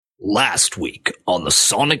Last week on the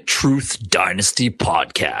Sonic Truth Dynasty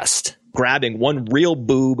podcast. Grabbing one real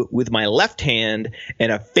boob with my left hand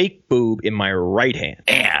and a fake boob in my right hand.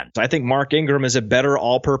 And I think Mark Ingram is a better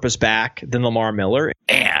all-purpose back than Lamar Miller.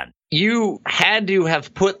 And you had to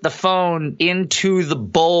have put the phone into the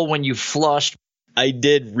bowl when you flushed. I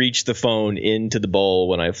did reach the phone into the bowl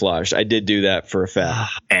when I flushed. I did do that for a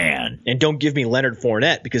fact. And don't give me Leonard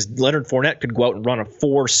Fournette, because Leonard Fournette could go out and run a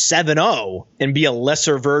 4.70 and be a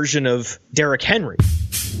lesser version of Derrick Henry.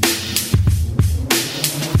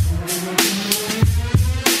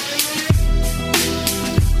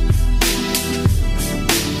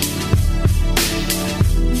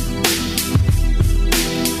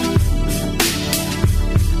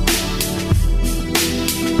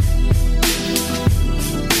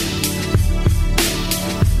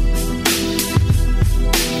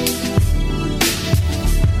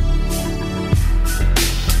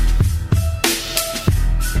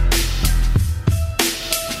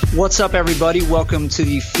 What's up, everybody? Welcome to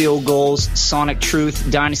the Field Gulls Sonic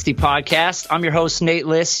Truth Dynasty podcast. I'm your host, Nate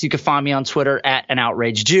Liss. You can find me on Twitter at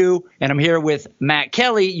 @AnOutrageJew. And I'm here with Matt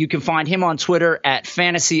Kelly. You can find him on Twitter at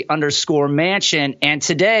 @fantasy_mansion. And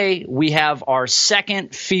today we have our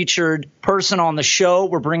second featured person on the show.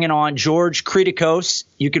 We're bringing on George Kritikos.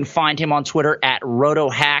 You can find him on Twitter at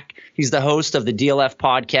RotoHack. He's the host of the DLF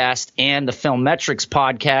podcast and the Film Metrics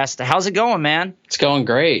podcast. How's it going, man? It's going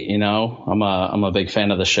great. You know, I'm a big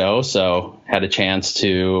fan of the show, so had a chance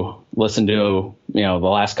to listen to, the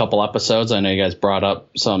last couple episodes. I know you guys brought up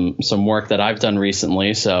some work that I've done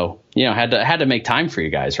recently, so, had to make time for you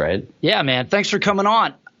guys, right? Yeah, man. Thanks for coming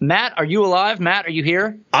on. Matt, are you alive? Matt, are you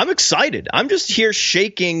here? I'm excited. I'm just here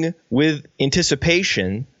shaking with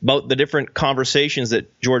anticipation about the different conversations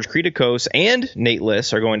that George Kritikos and Nate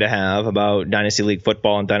Liss are going to have about Dynasty League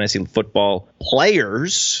football and Dynasty football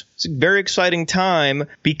players. It's a very exciting time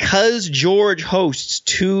because George hosts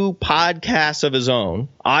two podcasts of his own.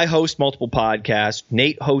 I host multiple podcasts.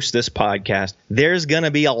 Nate hosts this podcast. There's going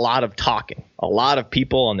to be a lot of talking. A lot of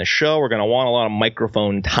people on the show are going to want a lot of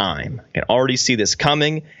microphone time. I can already see this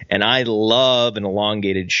coming, and I love an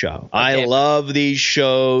elongated show. Okay. I love these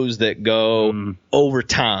shows that go over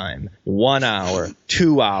time. 1 hour,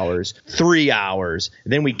 2 hours, 3 hours.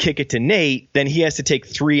 Then we kick it to Nate. Then he has to take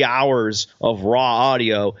 3 hours of raw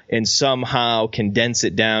audio and somehow condense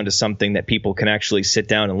it down to something that people can actually sit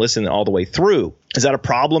down and listen all the way through. Is that a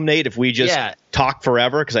problem, Nate, if we just talk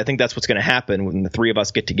forever? Because I think that's what's going to happen when the three of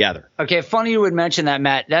us get together. Okay, funny you would mention that,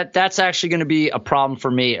 Matt. That's actually going to be a problem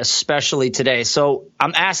for me, especially today. So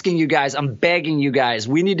I'm asking you guys, I'm begging you guys,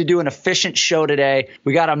 we need to do an efficient show today.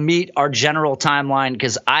 We got to meet our general timeline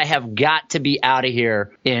because I have got to be out of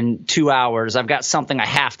here in 2 hours. I've got something I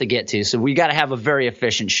have to get to. So we got to have a very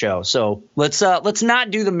efficient show. So let's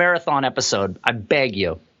not do the marathon episode. I beg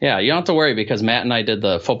you. Yeah, you don't have to worry because Matt and I did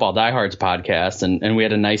the Football Diehards podcast, and we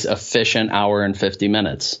had a nice efficient hour and 50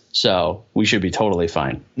 minutes. So we should be totally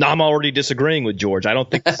fine. No, I'm already disagreeing with George. I don't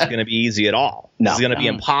think this is going to be easy at all. This is going to be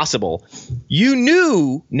impossible. You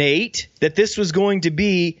knew, Nate, that this was going to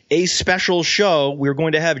be a special show. We were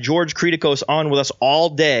going to have George Kritikos on with us all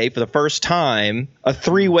day for the first time, a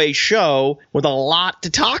three-way show with a lot to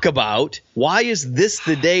talk about. Why is this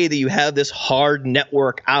the day that you have this hard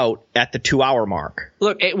network out at the 2 hour mark?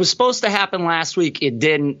 Look, it was supposed to happen last week. It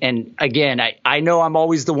didn't. And again, I know I'm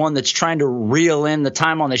always the one that's trying to reel in the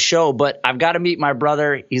time on the show, but I've got to meet my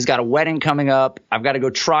brother. He's got a wedding coming up. I've got to go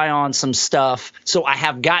try on some stuff. So I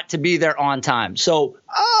have got to be there on time. So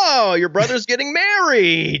oh, your brother's getting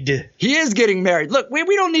married. He is getting married. Look,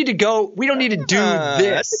 we don't need to go. We don't need to do this.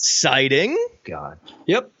 That's exciting. God.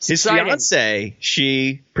 Yep. His fiance,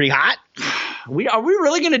 she pretty hot? Are we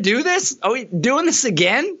really going to do this? Are we doing this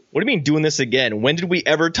again? What do you mean doing this again? When did we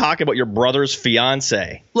ever talk about your brother's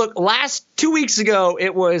fiance? Look, 2 weeks ago,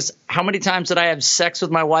 it was how many times did I have sex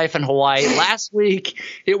with my wife in Hawaii? Last week,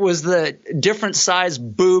 it was the different size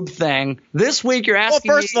boob thing. This week, you're asking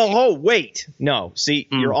me. Well, first of all, wait. No, see,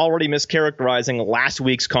 you're already mischaracterizing last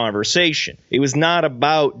week's conversation. It was not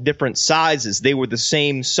about different sizes. They were the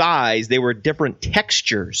same size. They were different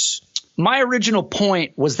textures. My original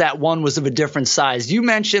point was that one was of a different size. You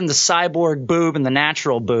mentioned the cyborg boob and the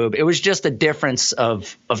natural boob. It was just a difference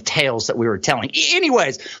of tales that we were telling.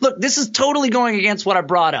 Anyways, look, this is totally going against what I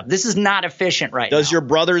brought up. This is not efficient right now. Does your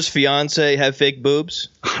brother's fiance have fake boobs?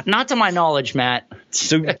 Not to my knowledge, Matt.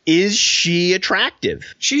 So is she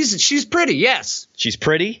attractive? She's pretty, yes. She's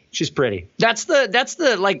pretty? She's pretty. That's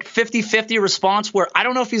the like 50-50 response where I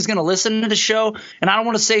don't know if he's going to listen to the show, and I don't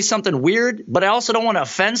want to say something weird, but I also don't want to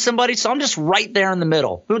offend somebody, so I'm just right there in the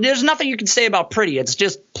middle. There's nothing you can say about pretty. It's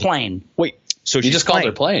just plain. Wait, So You she's just called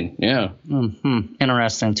her plain. Yeah.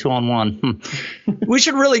 Interesting. 2-on-1. We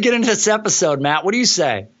should really get into this episode, Matt. What do you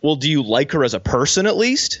say? Well, do you like her as a person at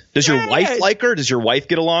least? Does your wife like her? Does your wife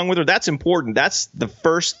get along with her? That's important. That's the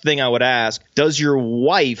first thing I would ask. Does your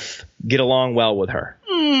wife get along well with her?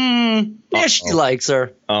 Yeah, she likes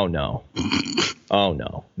her. Oh, no. Oh,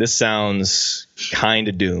 no. This sounds kind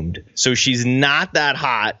of doomed. So she's not that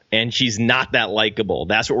hot and she's not that likable.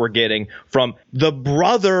 That's what we're getting from the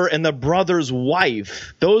brother and the brother's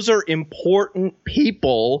wife. Those are important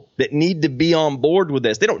people that need to be on board with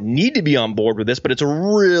this. They don't need to be on board with this, but it's a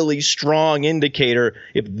really strong indicator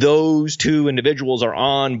if those two individuals are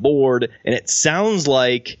on board. And it sounds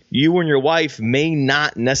like you and your wife may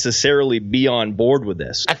not necessarily be on board with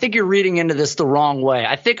this. I think you're reading into this the wrong way.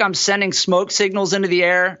 I think I'm sending smoke signals into the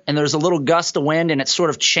air and there's a little gust of wind and it's sort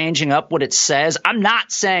of changing up what it says. I'm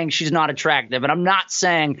not saying she's not attractive and I'm not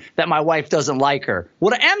saying that my wife doesn't like her.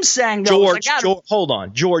 What I am saying, though, George, hold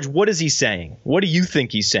on. George, what is he saying? What do you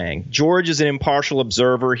think he's saying? George is an impartial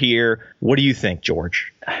observer here. What do you think,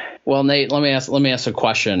 George? Well, Nate, let me ask a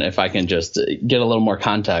question if I can just get a little more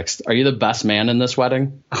context. Are you the best man in this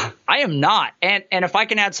wedding? I am not. And if I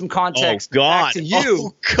can add some context back to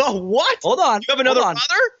you. Oh, God. What? Hold on. You have another brother?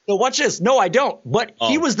 So watch this. No, I don't. But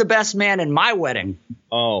he was the best man in my wedding.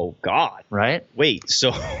 Oh, God. Right? Wait,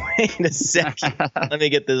 so wait a second. Let me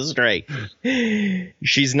get this straight.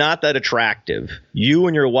 She's not that attractive. You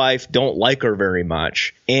and your wife don't like her very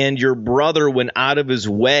much. And your brother went out of his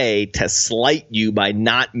way to slight you by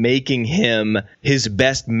not making him his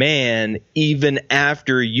best man even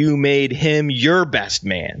after you made him your best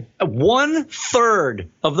man. 1/3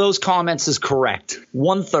 of those comments is correct.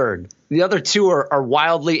 1/3. The other two are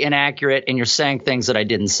wildly inaccurate, and you're saying things that I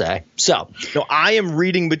didn't say. So, no, I am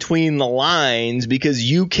reading between the lines because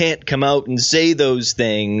you can't come out and say those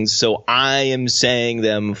things, so I am saying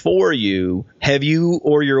them for you. Have you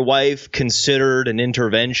or your wife considered an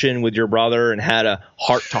intervention with your brother and had a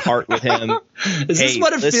heart-to-heart with him? Is this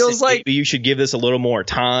what it feels like? Maybe you should give this a little more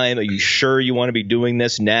time. Are you sure you want to be doing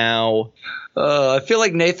this now? I feel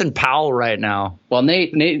like Nathan Powell right now. Well,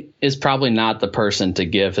 Nate is probably not the person to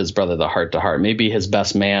give his brother the heart-to-heart. Maybe his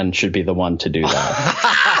best man should be the one to do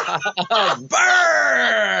that.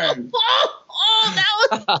 Burn! That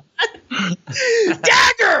was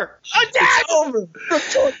dagger! A dagger!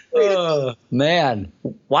 It's over. Man,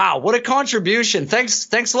 wow, what a contribution!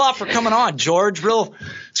 Thanks a lot for coming on, George.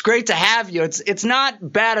 It's great to have you. It's not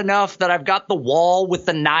bad enough that I've got the wall with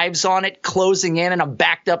the knives on it closing in, and I'm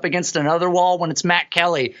backed up against another wall when it's Matt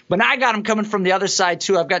Kelly. But now I got him coming from the other side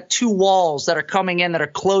too. I've got two walls that are coming in that are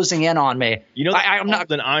closing in on me. You know, I'm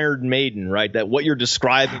not an Iron Maiden, right? That what you're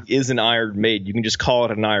describing is an Iron Maiden. You can just call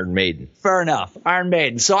it an Iron Maiden. Fair enough, Iron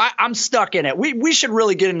Maiden. So I'm stuck in it. We should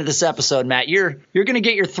really get into this episode, Matt. You're going to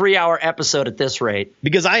get your 3-hour episode at this rate.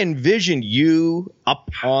 Because I envision you up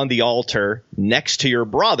on the altar next to your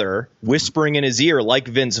brother, whispering in his ear like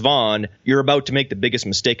Vince Vaughn, you're about to make the biggest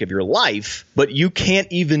mistake of your life, but you can't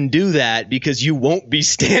even do that because you won't be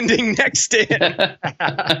standing next to him.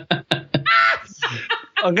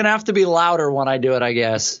 I'm going to have to be louder when I do it, I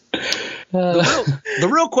guess. The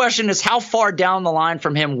real question is, how far down the line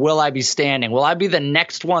from him will I be standing? Will I be the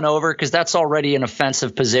next one over? Because that's already an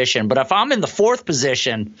offensive position. But if I'm in the 4th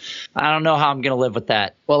position, I don't know how I'm going to live with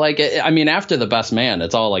that. Well, after the best man,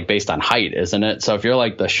 it's all like based on height, isn't it? So if you're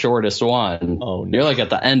like the shortest one, you're like at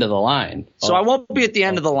the end of the line. So I won't be at the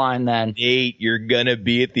end of the line then. Nate, you're going to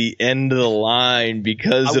be at the end of the line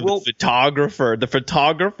because of the photographer. The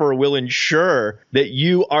photographer will ensure that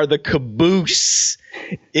you are the caboose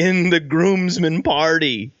in the groomsmen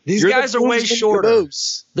party. These guys are way shorter.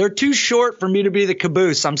 Caboose. They're too short for me to be the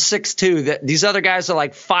caboose. I'm 6'2". These other guys are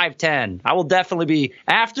like 5'10". I will definitely be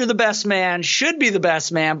after the best man, should be the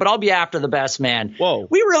best man, but I'll be after the best man. Whoa.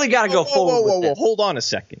 We really got to go forward with this. Hold on a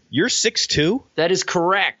second. You're 6'2"? That is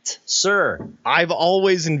correct, sir. I've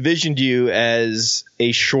always envisioned you as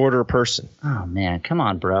a shorter person. Oh, man. Come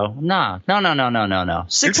on, bro. No.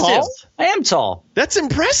 6'2". You're tall? I am tall. That's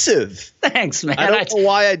impressive. Thanks, man. I don't know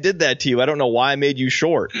why I did that to you. I don't know why I made you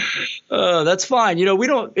short. That's fine. You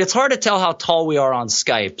know, it's hard to tell how tall we are on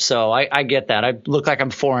Skype. So I get that. I look like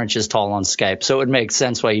I'm 4 inches tall on Skype. So it would make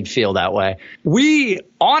sense why you'd feel that way. We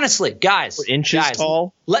honestly, guys. 4 inches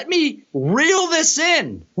tall? Let me reel this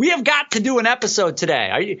in. We have got to do an episode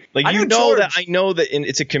today. I know that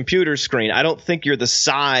it's a computer screen. I don't think you're the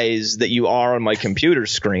size that you are on my computer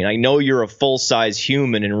screen. I know you're a full-size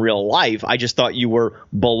human in real life. I just thought you were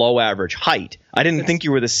below average height. I didn't think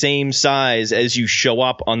you were the same size as you show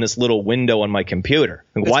up on this little window on my computer.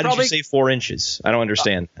 Why did you say 4 inches? I don't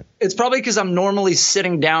understand that. It's probably because I'm normally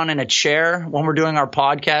sitting down in a chair when we're doing our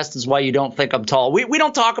podcast is why you don't think I'm tall. We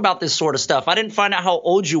don't talk about this sort of stuff. I didn't find out how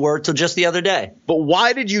old you were till just the other day. But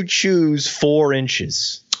why did you choose 4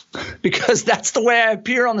 inches? Because that's the way I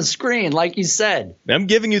appear on the screen, like you said. I'm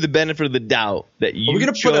giving you the benefit of the doubt that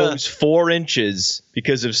you chose 4 inches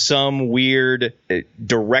because of some weird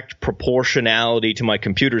direct proportionality to my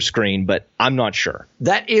computer screen, but I'm not sure.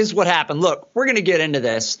 That is what happened. Look, we're going to get into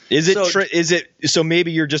this. So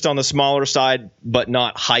maybe you're just on the smaller side, but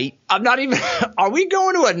not height? I'm not even – are we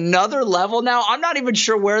going to another level now? I'm not even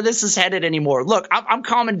sure where this is headed anymore. Look, I'm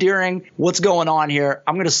commandeering what's going on here.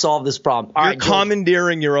 I'm going to solve this problem. You're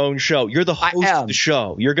commandeering your own show. You're the host of the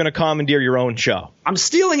show. You're going to commandeer your own show. I'm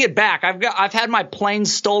stealing it back. I've had my plane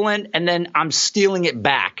stolen, and then I'm stealing it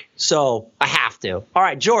back. So I have to. All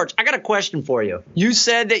right, George, I got a question for you. You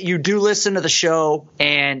said that you do listen to the show,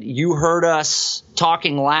 and you heard us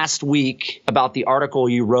talking last week about the article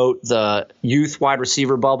you wrote, the youth wide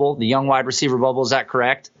receiver bubble, the young wide receiver bubble. Is that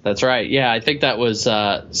correct? That's right. Yeah, I think that was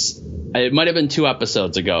it might have been 2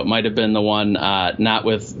 episodes ago. It might have been the one not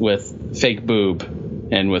with fake boob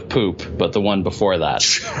and with poop, but the one before that.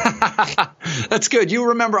 That's good. You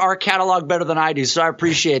remember our catalog better than I do, so I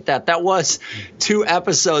appreciate that. That was 2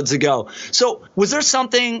 episodes ago. So was there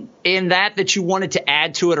something in that you wanted to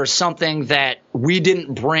add to it, or something that we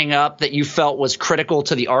didn't bring up that you felt was critical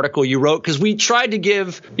to the article you wrote? Because we tried to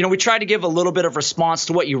give a little bit of response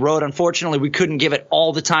to what you wrote. Unfortunately, we couldn't give it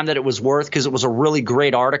all the time that it was worth because it was a really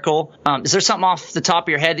great article. Is there something off the top of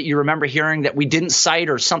your head that you remember hearing that we didn't cite,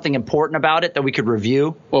 or something important about it that we could review?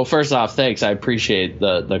 Well, first off, thanks. I appreciate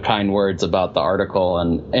the kind words about the article,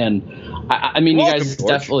 and I mean, you guys George.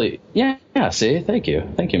 Definitely, yeah. See, thank you,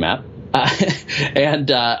 Matt.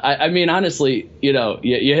 I mean, honestly, you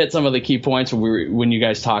hit some of the key points when you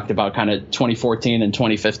guys talked about kind of 2014 and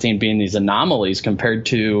 2015 being these anomalies compared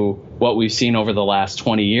to what we've seen over the last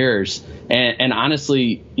 20 years. And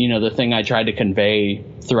honestly, the thing I tried to convey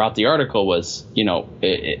throughout the article was,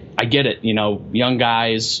 I get it, young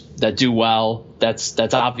guys that do well, that's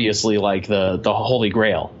obviously like the holy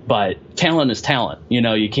grail. But talent is talent.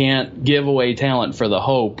 You can't give away talent for the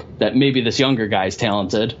hope that maybe this younger guy's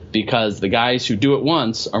talented, because the guys who do it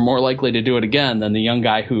once are more likely to do it again than the young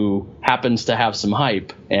guy who happens to have some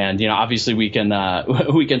hype. And obviously we can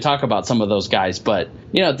talk about some of those guys, but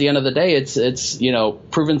at the end of the day, it's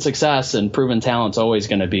proven success and proven talent's always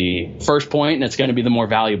going to be first point, and it's going to be the more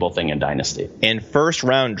valuable thing in Dynasty. And first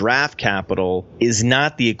round draft capital is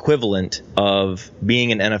not the equivalent of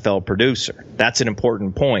being an NFL producer. That's an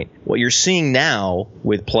important point. What you're seeing now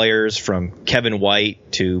with players from Kevin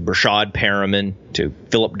White to Brashad Perriman to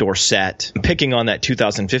Philip Dorsett, I'm picking on that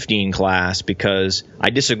 2015 class because I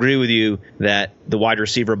disagree with you that the wide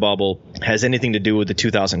receiver bubble has anything to do with the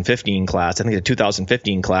 2015 class. I think the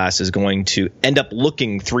 2015 class is going to end up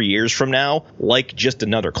looking 3 years from now like just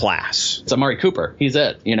another class. It's Amari Cooper. He's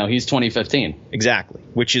it. He's 2015. Exactly,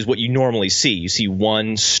 which is what you normally see. You see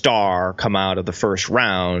one star come out of the first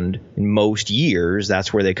round in most years.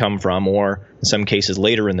 That's where they come from, or in some cases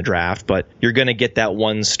later in the draft. But you're going to get that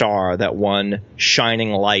one star, that one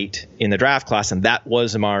shining light in the draft class, and that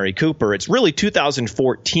was Amari Cooper. It's really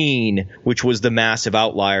 2014, which was the massive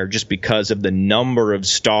outlier just because of the number of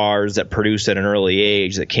stars that produced at an early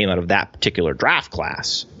age that came out of that particular draft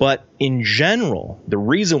class. But in general, the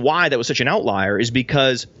reason why that was such an outlier is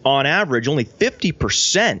because on average, only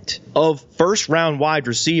 50% of first-round wide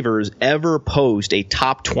receivers ever post a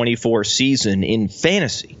top 24 season in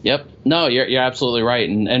fantasy. Yep. No, you're absolutely right.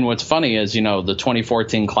 And what's funny is, the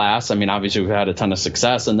 2014 class, I mean, obviously we've had a ton of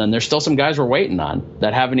success, and then there's still some guys we're waiting on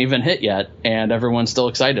that haven't even hit yet, and everyone's still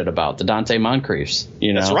excited about the Dante Moncriefs.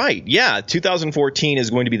 That's right. Yeah, 2014 is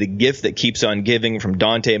going to be the gift that keeps on giving, from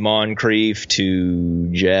Dante Moncrief to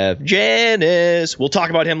Jeff Janis. We'll talk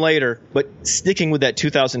about him later. But sticking with that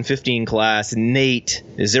 2015 class, Nate,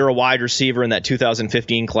 is there a wide receiver in that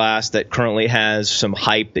 2015 class that currently has some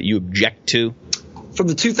hype that you object to? From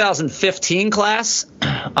the 2015 class,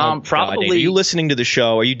 God, Probably. Nate, are you listening to the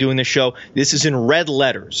show? Are you doing the show? This is in red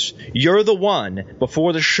letters. You're the one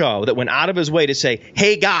before the show that went out of his way to say,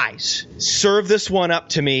 hey, guys, serve this one up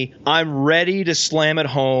to me. I'm ready to slam it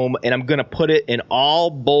home, and I'm going to put it in all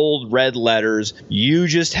bold red letters. You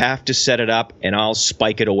just have to set it up, and I'll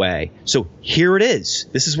spike it away. So here it is.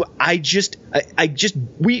 This is what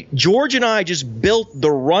George and I just built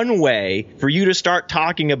the runway for you to start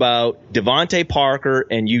talking about Devontae Parker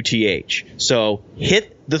and UTH. So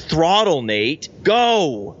hit the throttle, Nate.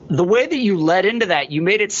 Go. The way that you led into that, you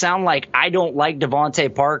made it sound like I don't like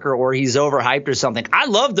Devontae Parker or he's overhyped or something. I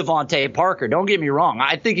love Devontae Parker. Don't get me wrong.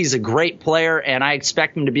 I think he's a great player, and I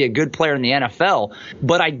expect him to be a good player in the NFL.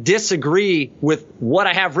 But I disagree with what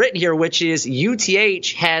I have written here, which is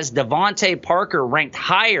UTH has Devontae Parker ranked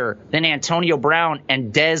higher than Antonio Brown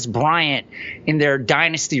and Dez Bryant in their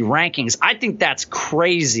dynasty rankings. I think that's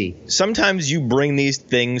crazy. Sometimes you bring these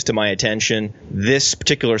things to my attention. This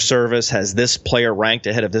particular service has this player ranked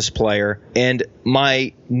ahead of this player, and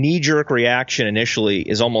my knee-jerk reaction initially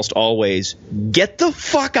is almost always, get the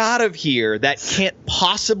fuck out of here. That can't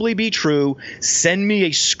possibly be true. Send me a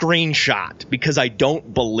screenshot because I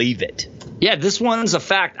don't believe it. Yeah, this one's a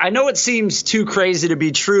fact. I know it seems too crazy to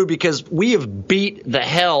be true because we have beat the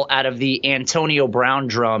hell out of the Antonio Brown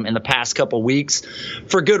drum in the past couple weeks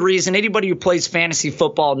for good reason. Anybody who plays fantasy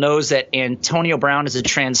football knows that Antonio Brown is a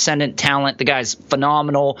transcendent talent. The guy's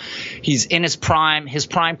phenomenal. He's in his prime. His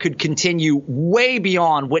prime could continue way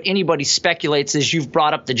beyond what anybody speculates, as you've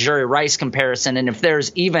brought up the Jerry Rice comparison. And if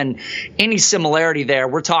there's even any similarity there,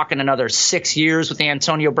 we're talking another 6 years with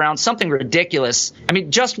Antonio Brown, something ridiculous. I mean,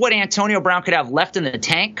 just what Antonio Brown could have left in the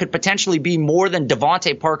tank could potentially be more than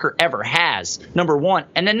Devontae Parker ever has, number one.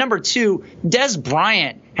 And then number two, Dez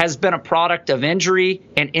Bryant has been a product of injury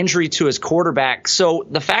and injury to his quarterback. So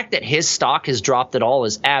the fact that his stock has dropped at all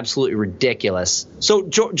is absolutely ridiculous. So,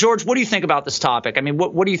 George, what do you think about this topic? I mean,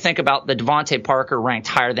 what do you think about the Devontae Parker ranked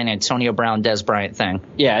higher than Antonio Brown, Dez Bryant thing?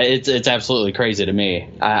 Yeah, it's absolutely crazy to me.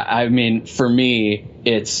 I mean, for me,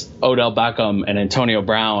 it's Odell Beckham and Antonio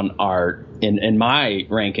Brown are, in my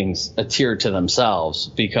rankings, a tier to themselves,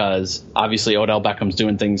 because obviously Odell Beckham's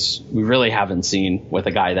doing things we really haven't seen with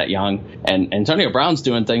a guy that young, and Antonio Brown's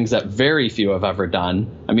doing things that very few have ever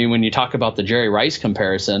done. I mean, when you talk about the Jerry Rice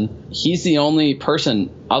comparison, he's the only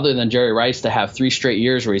person other than Jerry Rice to have 3 straight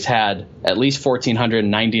years where he's had at least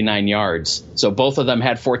 1,499 yards. So both of them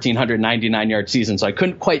had 1,499 yard seasons. So I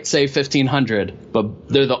couldn't quite say 1,500, but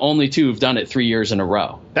they're the only two who've done it 3 years in a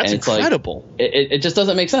row. That's incredible. Like, it just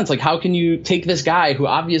doesn't make sense. Like, how can you take this guy who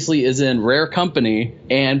obviously is in rare company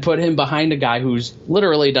and put him behind a guy who's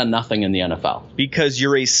literally done nothing in the NFL? Because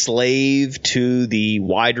you're a slave to the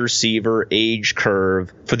wide receiver age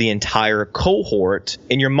curve for the entire cohort,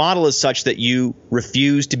 and your model is such that you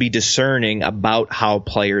refuse to be discerning about how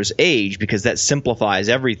players age, because that simplifies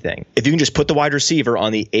everything. If you can just put the wide receiver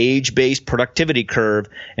on the age-based productivity curve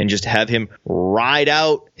and just have him ride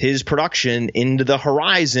out his production into the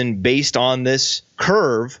horizon based on this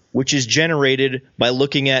curve, which is generated by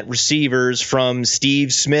looking at receivers from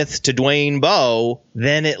Steve Smith to Dwayne Bowe,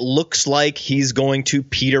 then it looks like he's going to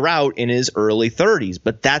peter out in his early 30s.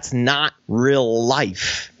 But that's not real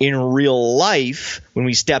life. In real life, when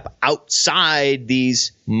we step outside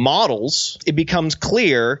these models, it becomes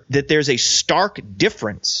clear that there's a stark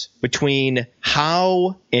difference between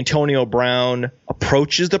how Antonio Brown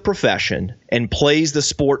approaches the profession and plays the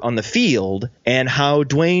sport on the field and how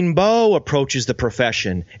Dwayne Bowe approaches the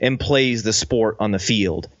profession and plays the sport on the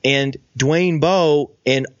field. And Dwayne Bowe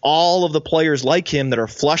and all of the players like him that are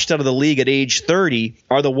flushed out of the league at age 30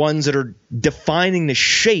 are the ones that are defining the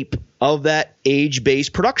shape of that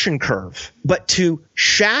age-based production curve. But to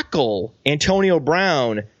shackle Antonio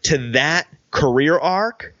Brown to that career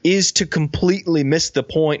arc is to completely miss the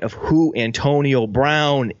point of who Antonio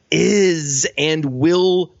Brown is and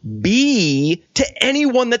will be to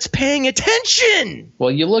anyone that's paying attention.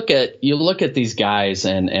 Well, you look at these guys,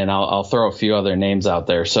 and I'll throw a few other names out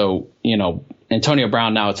there. So, you know, Antonio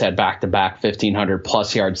Brown now has had back-to-back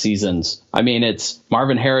 1,500-plus yard seasons. I mean, it's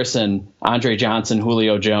Marvin Harrison, Andre Johnson,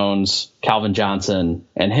 Julio Jones, Calvin Johnson,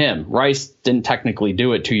 and him. Rice didn't technically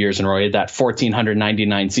do it 2 years in a row. He had that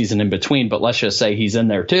 1,499 season in between, but let's just say he's in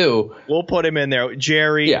there too. We'll put him in there.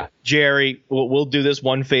 Jerry, we'll do this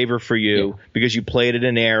one favor for you because you played in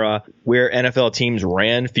an era where NFL teams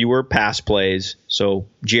ran fewer pass plays. So,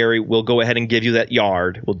 Jerry, we'll go ahead and give you that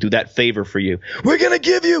yard. We'll do that favor for you. We're going to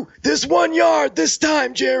give you this 1 yard this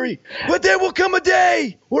time, Jerry. But there will come a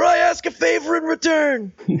day where I ask a favor in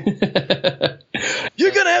return.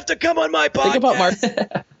 You're going to have to come on my podcast. Think about Mark.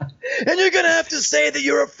 And you're going to have to say that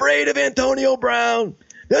you're afraid of Antonio Brown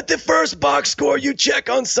that the first box score you check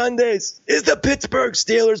on Sundays is the Pittsburgh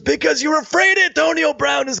Steelers because you're afraid Antonio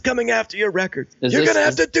Brown is coming after your record. You're going to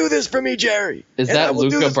have to do this for me, Jerry. Is that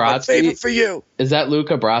Luca Brasi? For you. Is that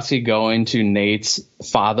Luca Brasi going to Nate's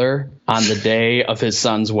father on the day of his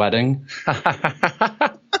son's wedding?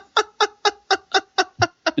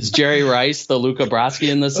 Is Jerry Rice the Luca Brasi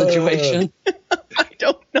in this situation? I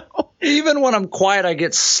don't know. Even when I'm quiet, I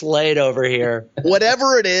get slayed over here.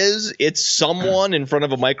 Whatever it is, it's someone in front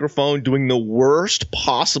of a microphone doing the worst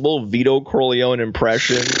possible Vito Corleone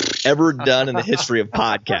impression ever done in the history of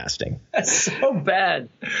podcasting. That's so bad.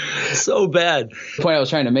 So bad. The point I was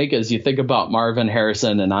trying to make is you think about Marvin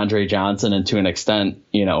Harrison and Andre Johnson, and to an extent,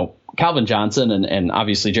 Calvin Johnson and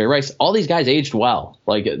obviously Jerry Rice, all these guys aged well.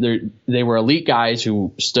 Like they were elite guys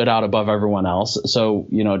who stood out above everyone else. So,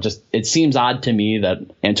 just it seems odd to me that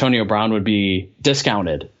Antonio Brown would be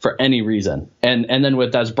discounted for any reason. And then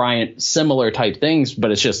with Des Bryant, similar type things, but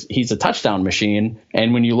it's just he's a touchdown machine.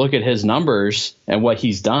 And when you look at his numbers and what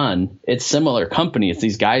he's done, it's similar company. It's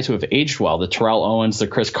these guys who have aged well, the Terrell Owens, the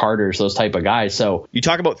Chris Carters, those type of guys. So you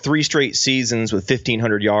talk about 3 straight seasons with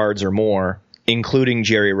 1,500 yards or more, including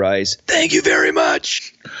Jerry Rice. Thank you very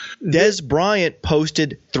much. Des Bryant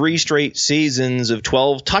posted 3 straight seasons of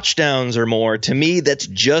 12 touchdowns or more. To me, that's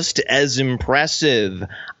just as impressive.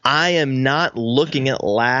 I am not looking at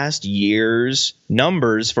last year's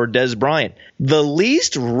numbers for Des Bryant. The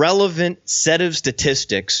least relevant set of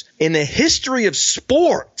statistics in the history of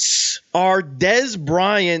sports are Des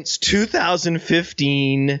Bryant's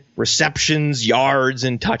 2015 receptions, yards,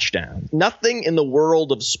 and touchdowns. Nothing in the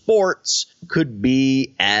world of sports could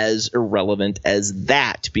be as irrelevant as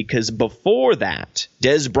that, because before that,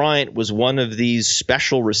 Des Bryant was one of these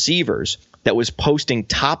special receivers that was posting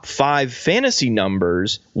top 5 fantasy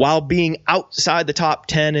numbers while being outside the top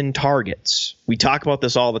 10 in targets. We talk about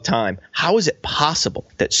this all the time. How is it possible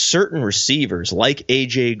that certain receivers like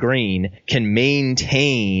A.J. Green can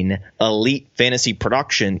maintain elite fantasy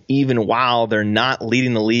production even while they're not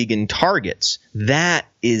leading the league in targets? That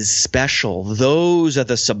is special. Those are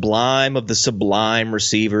the sublime of the sublime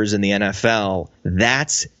receivers in the NFL.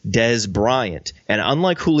 That's Des Bryant. And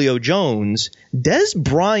unlike Julio Jones, Des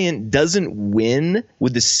Bryant doesn't win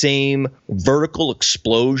with the same vertical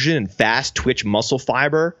explosion and fast twitch muscle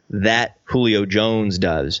fiber that Julio Jones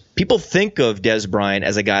does. People think of Des Bryant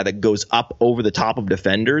as a guy that goes up over the top of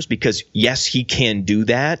defenders because, yes, he can do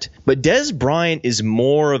that. But Des Bryant is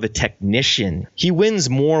more of a technician. He wins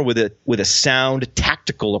more with a sound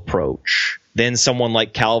tactical approach than someone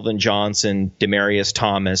like Calvin Johnson, Demaryius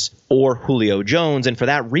Thomas, or Julio Jones. And for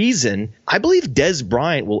that reason, I believe Des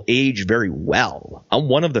Bryant will age very well. I'm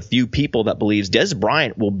one of the few people that believes Des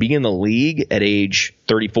Bryant will be in the league at age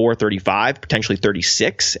 34, 35, potentially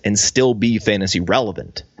 36, and still be fantasy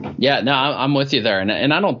relevant. Yeah, no, I'm with you there.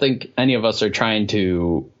 And I don't think any of us are trying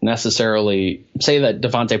to necessarily say that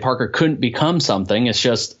Devontae Parker couldn't become something. It's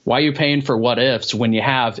just, why are you paying for what ifs when you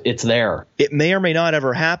have it's there? It may or may not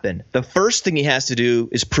ever happen. The first thing he has to do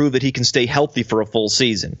is prove that he can stay healthy for a full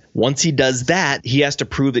season. Once he does that, he has to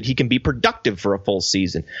prove that he can be productive for a full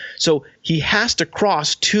season. So he has to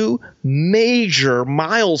cross 2 major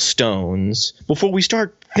milestones before we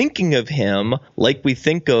start thinking of him like we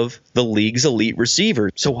think of the league's elite receiver.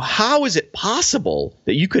 So how is it possible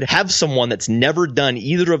that you could have someone that's never done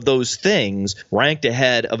either of those things ranked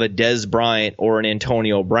ahead of a Des Bryant or an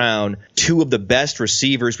Antonio Brown, 2 of the best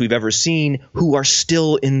receivers we've ever seen who are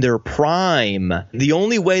still in their prime? The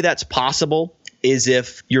only way that's possible is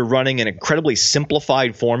if you're running an incredibly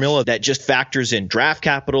simplified formula that just factors in draft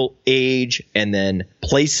capital, age, and then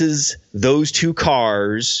places those 2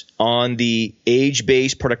 cars on the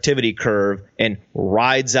age-based productivity curve and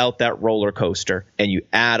rides out that roller coaster. And you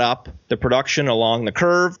add up the production along the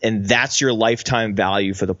curve, and that's your lifetime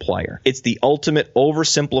value for the player. It's the ultimate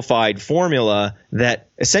oversimplified formula that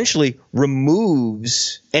essentially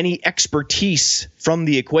removes any expertise from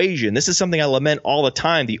the equation. This is something I lament all the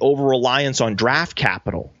time, the over-reliance on draft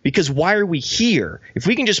capital. Because why are we here? If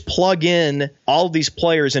we can just plug in all of these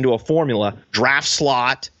players into a formula, draft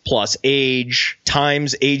slot plus age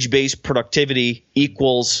times age-based productivity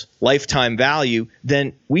equals lifetime value,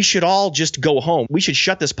 then we should all just go home. We should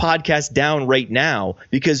shut this podcast down right now,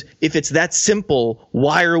 because if it's that simple,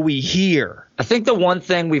 why are we here? I think the one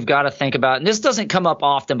thing we've got to think about, and this doesn't come up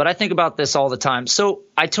often, but I think about this all the time. So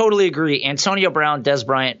I totally agree. Antonio Brown, Des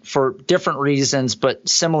Bryant, for different reasons, but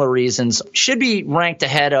similar reasons, should be ranked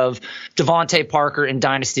ahead of Devontae Parker in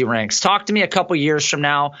dynasty ranks. Talk to me a couple years from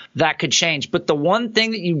now, that could change. But the one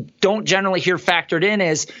thing that you you don't generally hear factored in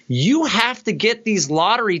is you have to get these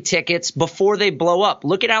lottery tickets before they blow up.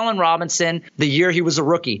 Look at Allen Robinson the year he was a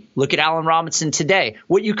rookie. Look at Allen Robinson today.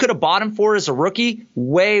 What you could have bought him for as a rookie,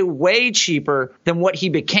 way, way cheaper than what he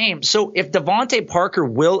became. So if Devontae Parker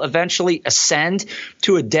will eventually ascend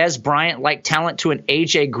to a Dez Bryant-like talent, to an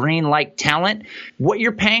A.J. Green-like talent, what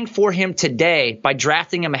you're paying for him today by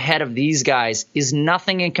drafting him ahead of these guys is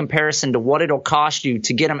nothing in comparison to what it'll cost you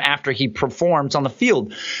to get him after he performs on the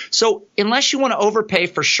field. So unless you want to overpay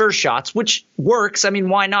for sure shots, which works, I mean,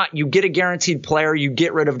 why not? You get a guaranteed player, you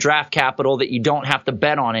get rid of draft capital that you don't have to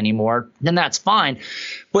bet on anymore, then that's fine.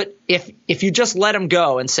 But if you just let him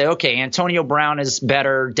go and say, okay, Antonio Brown is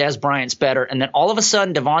better, Dez Bryant's better, and then all of a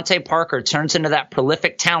sudden Devontae Parker turns into that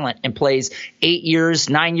prolific talent and plays 8 years,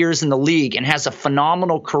 9 years in the league and has a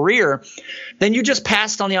phenomenal career, then you just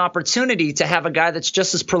passed on the opportunity to have a guy that's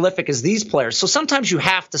just as prolific as these players. So sometimes you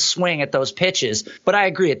have to swing at those pitches. But I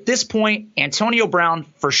agree, at this point, Antonio Brown,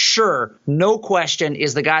 for sure, no question,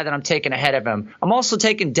 is the guy that I'm taking ahead of him. I'm also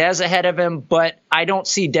taking Dez ahead of him, but I don't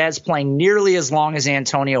see Dez playing nearly as long as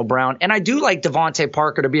Antonio Brown. And I do like Devontae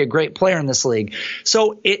Parker to be a great player in this league.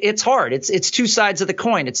 So it's hard. It's two sides of the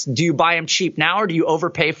coin. It's, do you buy him cheap now or do you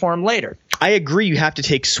overpay for him later? I agree you have to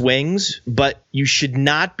take swings, but you should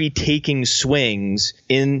not be taking swings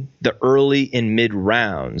in the early and mid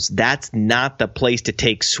rounds. That's not the place to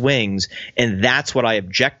take swings, and that's what I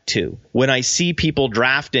object to. When I see people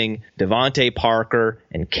drafting Devontae Parker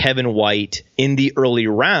and Kevin White in the early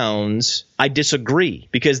rounds, I disagree,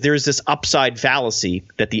 because there's this upside fallacy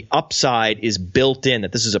that the upside is built in,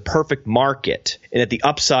 that this is a perfect market, and that the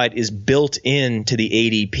upside is built into the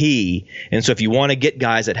ADP. And so if you want to get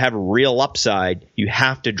guys that have real upside, you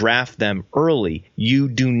have to draft them early. You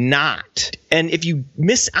do not. And if you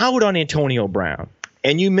miss out on Antonio Brown,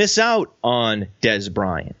 and you miss out on Dez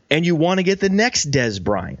Bryant, and you want to get the next Dez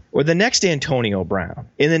Bryant or the next Antonio Brown,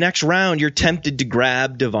 in the next round you're tempted to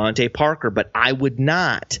grab Devontae Parker, but I would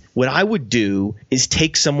not. What I would do is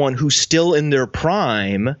take someone who's still in their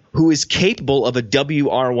prime, who is capable of a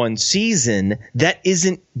WR1 season that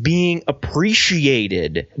isn't being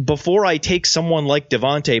appreciated. Before I take someone like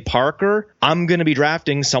Devontae Parker, I'm going to be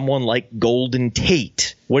drafting someone like Golden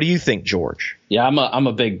Tate. What do you think, George? Yeah, I'm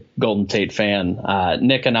a big Golden Tate fan.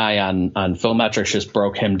 Nick and I on Filmetrics just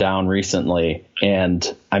broke him down recently.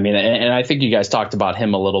 And I mean, and I think you guys talked about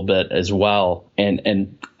him a little bit as well.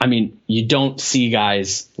 And I mean, you don't see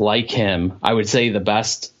guys like him. I would say the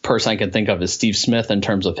best person I can think of is Steve Smith in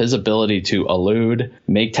terms of his ability to elude,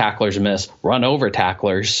 make tacklers miss, run over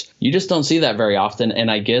tacklers. You just don't see that very often. And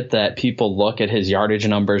I get that people look at his yardage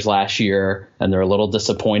numbers last year and they're a little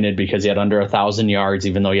disappointed because he had under 1,000 yards,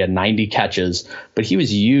 even though he had 90 catches. But he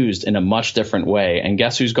was used in a much different way. And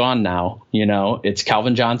guess who's gone now? You know, it's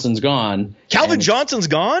Calvin Johnson's gone. Calvin Johnson's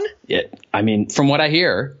gone? I mean, from what I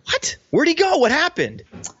hear. What? Where'd he go? What happened?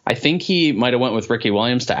 I think he might have went with Ricky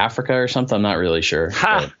Williams to Africa or something. I'm not really sure.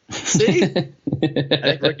 Ha! See? I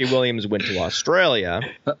think Ricky Williams went to Australia.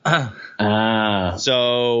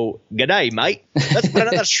 So, g'day, mate. Let's put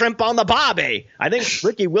another shrimp on the barbie. I think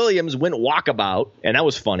Ricky Williams went walkabout, and that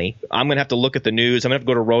was funny. I'm going to have to look at the news. I'm going to have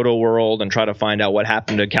to go to Roto World and try to find out what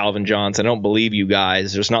happened to Calvin Johnson. I don't believe you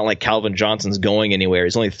guys. It's not like Calvin Johnson's going anywhere.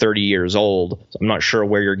 He's only 30 years old. So I'm not sure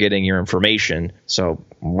where you're getting your information. So,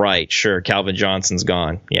 right, sure, Calvin Johnson's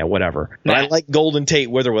gone. Yeah, whatever. But I like Golden Tate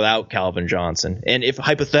with or without Calvin Johnson. And if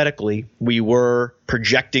hypothetically we were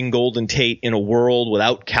projecting Golden Tate in a world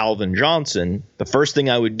without Calvin Johnson, the first thing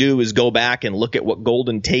I would do is go back and look at what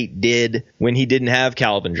Golden Tate did when he didn't have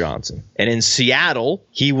Calvin Johnson. And in Seattle,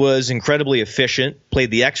 he was incredibly efficient, played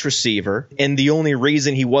the X receiver, and the only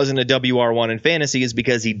reason he wasn't a WR1 in fantasy is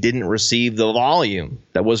because he didn't receive the volume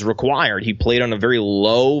that was required. He played on a very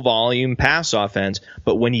low volume pass offense,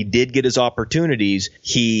 but when he did get his opportunities,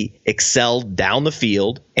 he excelled down the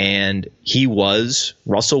field, and he was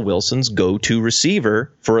Russell Wilson's go-to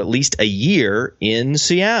receiver for at least a year in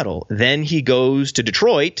Seattle. Then he goes to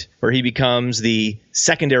Detroit, where he becomes the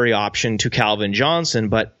secondary option to Calvin Johnson.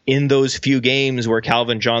 But in those few games where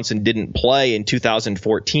Calvin Johnson didn't play in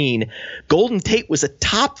 2014, Golden Tate was a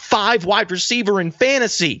top 5 wide receiver in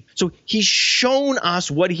fantasy. So he's shown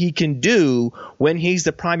us what he can do when he's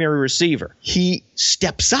the primary receiver. He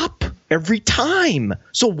steps up every time.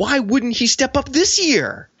 So why wouldn't he step up this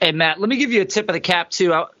year? Hey, Matt, let me give you a tip of the cap,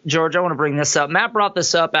 too. George, I want to bring this up. Matt brought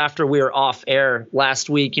this up after we were off air last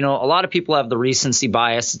week. You know, a lot of people have the recency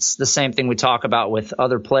bias. It's the same thing we talk about with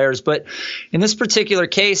other players. But in this particular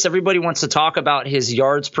case, everybody wants to talk about his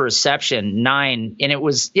yards per reception, 9. And it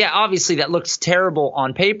was, obviously that looks terrible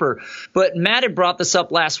on paper. But Matt had brought this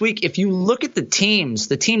up last week. If you look at the team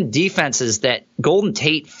defenses that Golden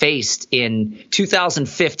Tate faced in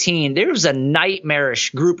 2015, there was a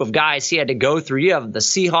nightmarish group of guys he had to go through. You have the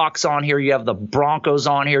Seahawks on here, you have the Broncos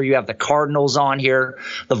on here, you have the Cardinals on here,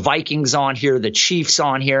 the Vikings on here, the Chiefs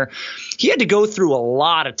on here. He had to go through a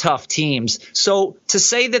lot of tough teams. So to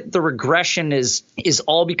say that the regression is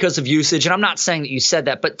all because of usage, and I'm not saying that you said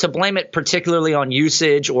that, but to blame it particularly on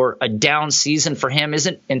usage or a down season for him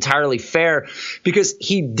isn't entirely fair, because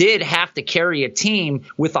he did have to carry a team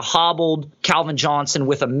with a hobbled Calvin Johnson,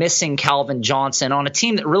 with a missing Calvin Johnson, on a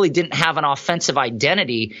team that really didn't have an offensive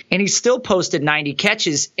identity, and he still posted 90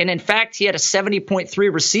 catches. And in fact, he had a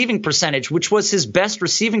 70.3 receiving percentage, which was his best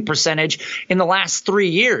receiving percentage in the last 3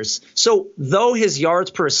 years. So though his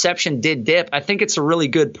yards per reception did dip, I think it's a really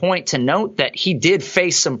good point to note that he did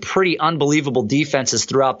face some pretty unbelievable defenses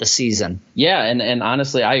throughout the season. Yeah, and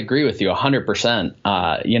honestly, I agree with you 100%.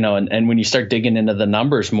 And when you start digging into the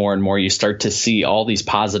numbers more and more, you start to see all these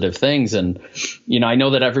positive things. And, I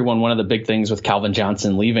know that one of the big things with Calvin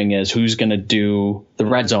Johnson leaving is who's going to do the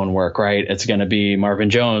red zone work, right? It's going to be Marvin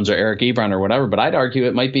Jones or Eric Ebron or whatever, but I'd argue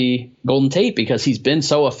it might be Golden Tate, because he's been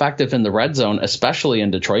so effective in the red zone, especially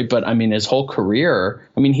in Detroit. But his whole career,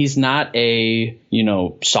 he's not a,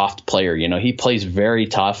 soft player. He plays very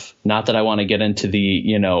tough. Not that I want to get into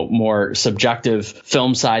the, more subjective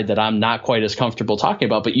film side that I'm not quite as comfortable talking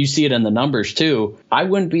about, but you see it in the numbers too. I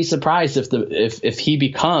wouldn't be surprised if he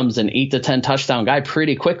becomes an 8 to 10 touchdown guy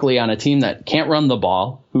pretty quickly on a team that can't run the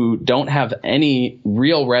ball, who don't have any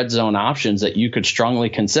real red zone options that you could strongly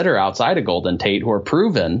consider outside of Golden Tate, who are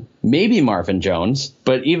proven. Maybe Marvin Jones,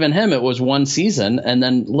 but even him, it was one season and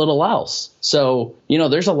then little else. So,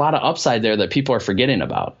 there's a lot of upside there that people are forgetting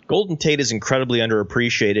about. Golden Tate is incredibly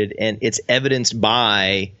underappreciated, and it's evidenced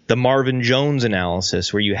by the Marvin Jones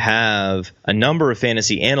analysis, where you have a number of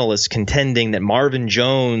fantasy analysts contending that Marvin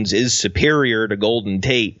Jones is superior to Golden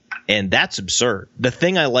Tate. And that's absurd. The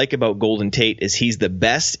thing I like about Golden Tate is he's the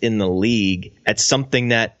best in the league at something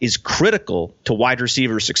that is critical to wide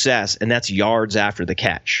receiver success, and that's yards after the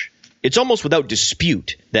catch. It's almost without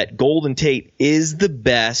dispute that Golden Tate is the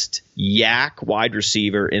best yak wide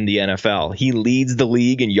receiver in the NFL. He leads the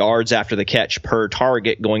league in yards after the catch per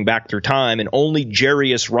target going back through time, and only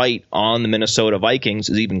Jarius Wright on the Minnesota Vikings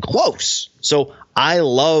is even close. So I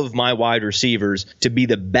love my wide receivers to be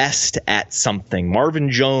the best at something. Marvin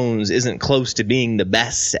Jones isn't close to being the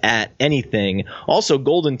best at anything. Also,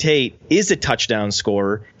 Golden Tate is a touchdown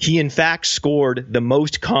scorer. He, in fact, scored the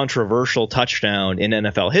most controversial touchdown in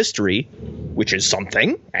NFL history, which is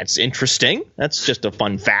something. That's interesting. That's just a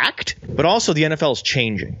fun fact. But also, the NFL is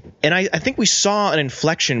changing. And I think we saw an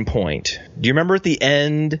inflection point. Do you remember at the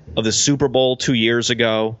end of the Super Bowl 2 years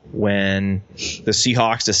ago when the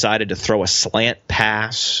Seahawks decided to throw a slant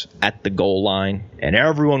pass at the goal line and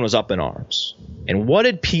everyone was up in arms? And what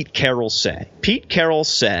did Pete Carroll say? Pete Carroll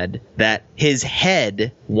said that his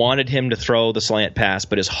head wanted him to throw the slant pass,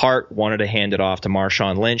 but his heart wanted to hand it off to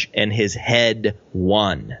Marshawn Lynch, and his head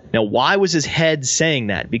won. Now, why was his head saying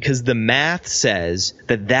that? Because the math says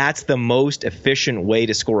that that's the most efficient way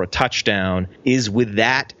to score a touchdown, is with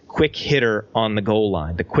that quick hitter on the goal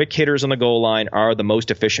line. The quick hitters on the goal line are the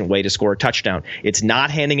most efficient way to score a touchdown. It's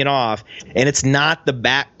not handing it off, and it's not the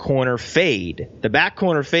back corner fade. The back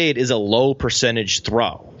corner fade is a low percentage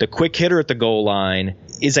throw. The quick hitter at the goal line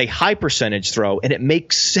is a high percentage throw, and it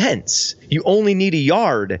makes sense. You only need a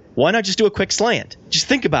yard. Why not just do a quick slant? Just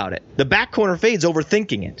think about it. The back corner fade's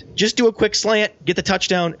overthinking it. Just do a quick slant, get the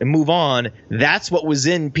touchdown, and move on. That's what was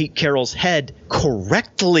in Pete Carroll's head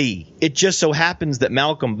correctly. It just so happens that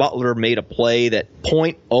Malcolm Butler made a play that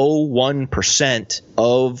 0.01%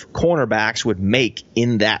 of cornerbacks would make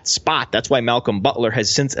in that spot. That's why Malcolm Butler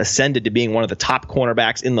has since ascended to being one of the top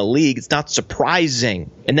cornerbacks in the league. It's not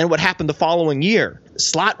surprising. And then what happened the following year?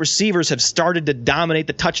 Slot receivers have started to dominate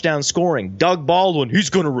the touchdown scoring. Doug Baldwin, he's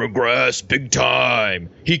going to regress big time.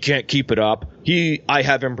 He can't keep it up. I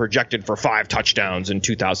have him projected for 5 touchdowns in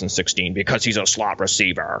 2016 because he's a slot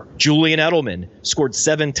receiver. Julian Edelman scored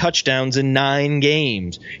 7 touchdowns in 9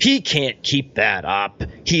 games. He can't keep that up.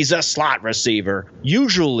 He's a slot receiver.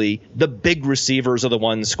 Usually, the big receivers are the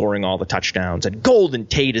ones scoring all the touchdowns, and Golden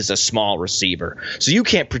Tate is a small receiver, so you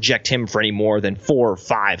can't project him for any more than 4 or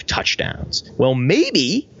 5 touchdowns. Well,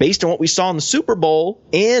 maybe, based on what we saw in the Super Bowl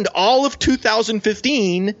and all of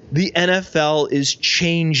 2015, the NFL is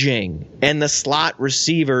changing, and the slot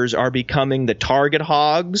receivers are becoming the target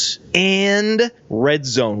hogs and red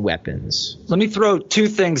zone weapons. Let me throw 2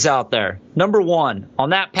 things out there. Number one,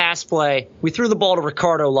 on that pass play, we threw the ball to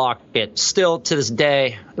Ricardo Lockett. Still, to this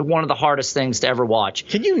day, one of the hardest things to ever watch.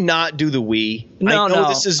 Can you not do the we? No.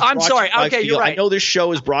 I'm sorry. Okay, you're right. I know this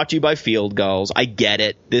show is brought to you by Field Gulls. I get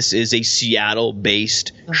it. This is a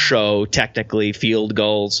Seattle-based show. Technically, Field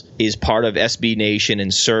Gulls is part of SB Nation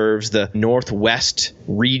and serves the northwest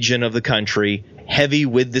region of the country. Heavy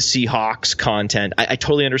with the Seahawks content. I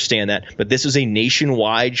totally understand that, but this is a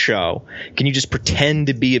nationwide show. Can you just pretend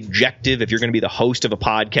to be objective if you're going to be the host of a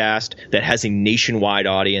podcast that has a nationwide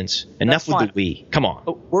audience? Enough with the we. Come on.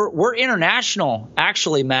 We're international,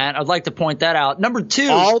 actually, Matt. I'd like to point that out. Number two.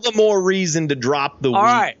 All the more reason to drop the we. All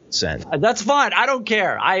right. Send. That's fine. I don't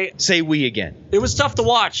care. Say we again. It was tough to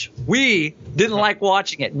watch. We didn't like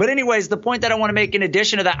watching it. But anyways, the point that I want to make in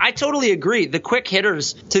addition to that, I totally agree. The quick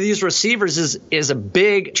hitters to these receivers is a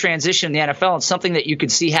big transition in the NFL and something that you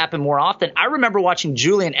could see happen more often. I remember watching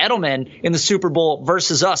Julian Edelman in the Super Bowl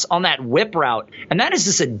versus us on that whip route. And that is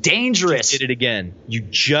just a dangerous. You did it again. You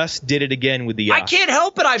just did it again with the. I can't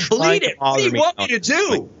help it. I bleed it. What do you want me to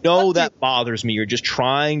do? No, that bothers me. You're just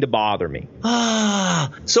trying to bother me.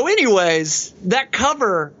 So anyways, that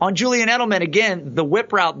cover on Julian Edelman, again, the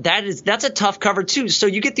whip route, that's a tough cover too. So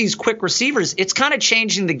you get these quick receivers. It's kind of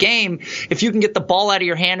changing the game if you can get the ball out of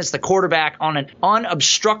your hand as the quarterback on an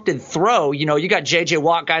unobstructed throw. You know, you got J.J.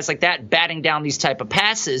 Watt, guys like that, batting down these type of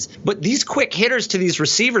passes. But these quick hitters to these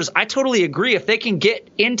receivers, I totally agree. If they can get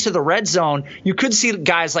into the red zone, you could see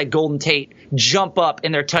guys like Golden Tate jump up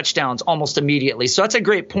in their touchdowns almost immediately. So that's a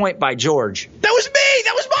great point by George. That was me.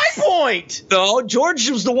 That was my point. No, George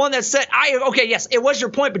was the one that said, okay, yes, it was your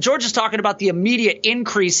point, but George is talking about the immediate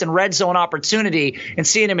increase in red zone opportunity and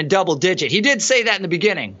seeing him in double digit. He did say that in the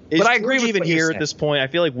beginning, but I agree with even here at this point. I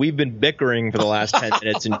feel like we've been bickering for the last 10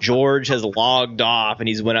 minutes, and George has logged off, and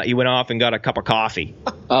he went off and got a cup of coffee.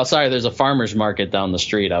 Oh, sorry. There's a farmer's market down the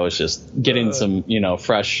street. I was just getting some,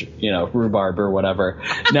 fresh, rhubarb or whatever.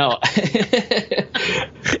 No,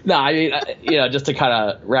 no. I mean, just to kind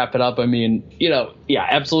of wrap it up. I mean, yeah,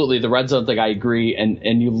 absolutely. The red zone thing, I agree.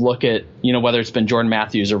 And you look at, whether it's been Jordan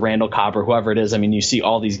Matthews or Randall Cobb or whoever it is. I mean, you see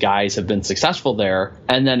all these guys have been successful there,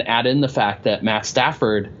 and then add in the fact that Matt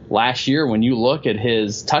Stafford last year, when you look at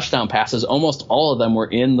his touchdown passes, almost all of them were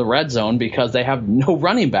in the red zone because they have no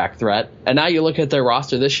running back threat. And now you look at their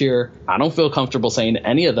roster this year, I don't feel comfortable saying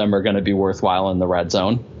any of them are going to be worthwhile in the red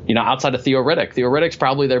zone. Outside of Theo Riddick. Theo Riddick's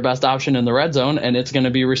probably their best option in the red zone, and it's going to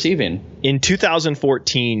be receiving. In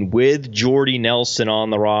 2014, with Jordy Nelson on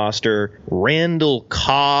the roster, Randall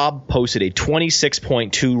Cobb posted a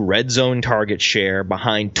 26.2 red zone target share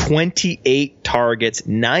behind 28 targets,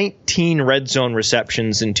 19 red zone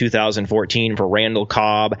receptions in 2014 for Randall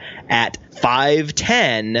Cobb at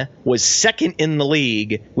 5'10", was second in the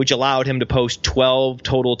league, which allowed him to post 12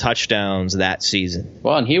 total touchdowns that season.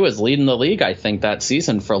 Well, and he was leading the league, I think, that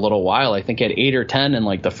season for a little while. I think he had 8 or 10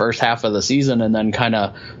 in the first half of the season, and then kind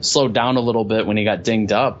of slowed down a little bit when he got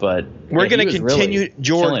dinged up. But we're going to continue,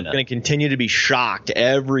 George, going to continue to be shocked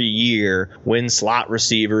every year when slot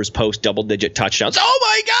receivers post double-digit touchdowns. Oh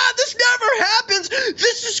my God, this never happens!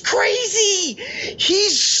 This is crazy!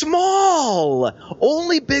 He's small.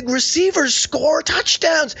 Only big receivers score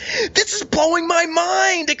touchdowns. This is blowing my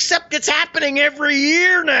mind, except it's happening every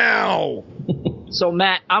year now. So,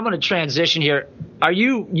 Matt, I'm going to transition here.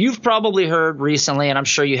 You've probably heard recently, and I'm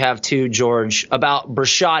sure you have too, George, about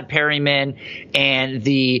Brashad Perryman and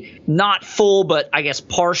the not full, but I guess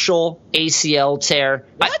partial ACL tear.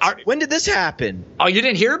 What? When did this happen? Oh, you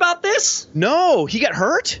didn't hear about this? No, he got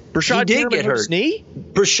hurt? Brashad Perryman get hurt. His knee?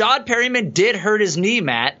 Brashad Perryman did hurt his knee,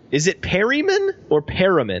 Matt. Is it Perryman or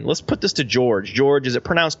Perriman? Let's put this to George. George, is it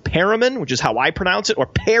pronounced Perriman, which is how I pronounce it, or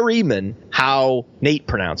Perryman, how Nate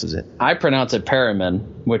pronounces it? I pronounce it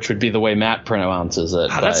Perriman, which would be the way Matt pronounces it.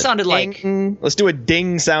 That sounded like... Let's do a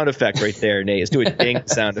ding sound effect right there, Nate. Let's do a ding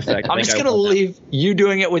sound effect. I'm just going to leave you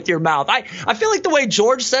doing it with your mouth. I feel like the way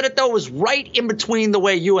George said it, though, was right in between the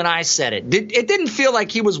way you and I said it. It didn't feel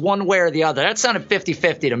like he was one way or the other. That sounded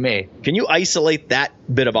 50-50 to me. Can you isolate that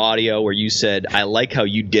bit of audio where you said, I like how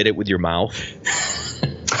you did it with your mouth?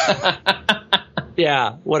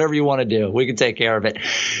 Yeah, whatever you want to do. We can take care of it.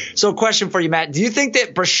 So question for you, Matt. Do you think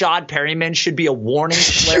that Brashad Perryman should be a warning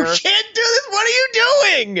player? You can't do this. What are you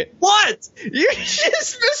doing? What? You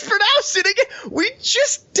just mispronounced it again. We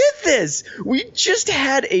just did this. We just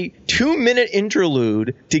had a 2-minute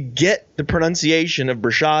interlude to get the pronunciation of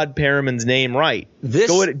Brashad Perriman's name right.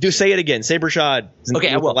 Go ahead, say it again. Say Brashad.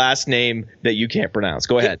 Okay, with the last name that you can't pronounce.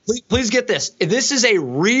 Go ahead. Please get this. This is a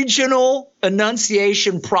regional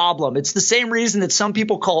enunciation problem. It's the same reason that some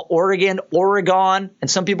people call Oregon, Oregon, and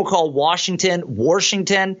some people call Washington,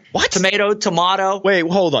 Washington. What? Tomato. Wait,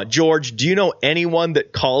 hold on. George, do you know anyone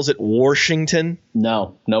that calls it Washington?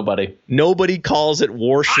 No, nobody. Nobody calls it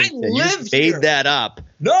Washington. I live You just made here. that up.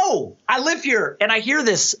 No, I live here, and I hear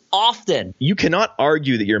this often. You cannot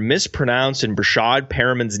argue that you're mispronouncing Brashad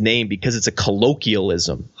Perriman's name because it's a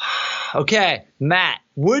colloquialism. Okay, Matt,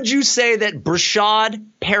 would you say that Brashad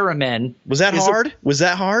Perriman Was that hard? Was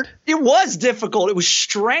that hard? It was difficult. It was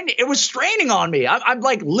straining on me. I'm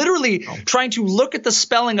like literally trying to look at the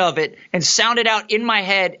spelling of it and sound it out in my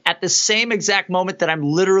head at the same exact moment that I'm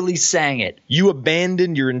literally saying it. You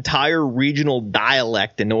abandoned your entire regional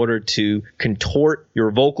dialect in order to contort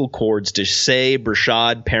your vocal cords to say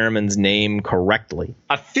Brashad Perriman's name correctly.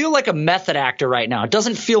 I feel like a method actor right now. It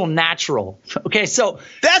doesn't feel natural. Okay, so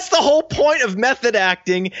That's the whole point of method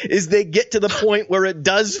acting, is they get to the point where it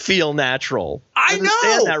does feel natural. I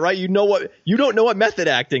Understand know. that, right? You don't know what method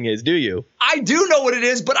acting is, do you? I do know what it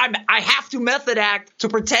is, but I have to method act to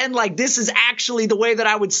pretend like this is actually the way that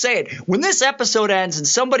I would say it. When this episode ends and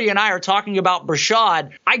somebody and I are talking about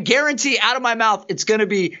Brashad, I guarantee out of my mouth it's going to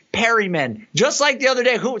be Perryman. Just like the other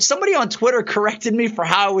day, somebody on Twitter corrected me for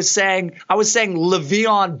how I was saying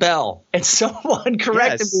Le'Veon Bell, and someone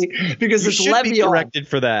corrected me because it's You should be Le'Veon. corrected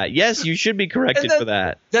for that. Yes, you should be corrected for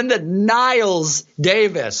that. Then the Niles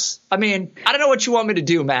Davis. I mean, I don't know what you want me to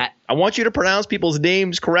do, Matt. I want you to pronounce people's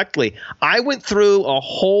names correctly. I went through a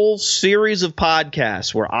whole series of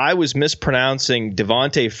podcasts where I was mispronouncing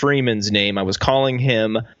Devontae Freeman's name. I was calling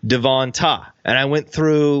him Devonta. And I went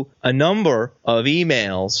through a number of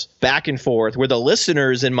emails back and forth where the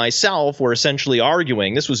listeners and myself were essentially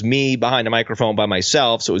arguing. This was me behind a microphone by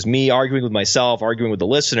myself, so it was me arguing with myself, arguing with the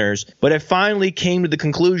listeners. But I finally came to the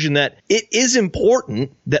conclusion that it is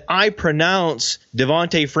important that I pronounce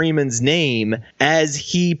Devontae Freeman's name as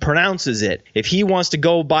he pronounces it. If he wants to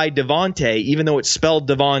go by Devontae, even though it's spelled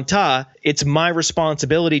Devonta, it's my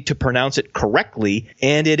responsibility to pronounce it correctly,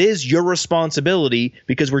 and it is your responsibility,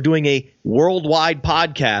 because we're doing a worldwide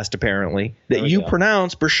podcast, apparently, that you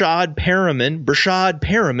pronounce Brashad Perriman,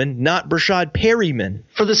 not Brashad Perryman.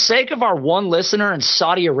 For the sake of our one listener in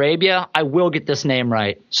Saudi Arabia, I will get this name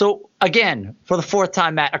right. So, again, for the fourth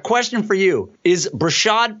time, Matt, a question for you. Is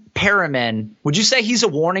Brashad Perriman, would you say he's a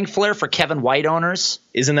warning flare for Kevin White owners?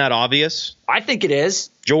 Isn't that obvious? I think it is.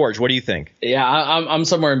 George, what do you think? Yeah, I'm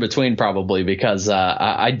somewhere in between probably, because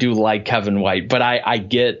I do like Kevin White, but I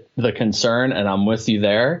get the concern, and I'm with you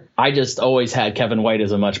there. I just always had Kevin White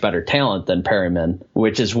as a much better talent than Perryman,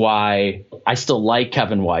 which is why I still like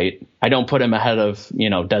Kevin White. I don't put him ahead of,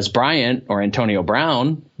 Des Bryant or Antonio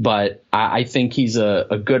Brown, but I think he's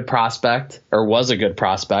a good prospect, or was a good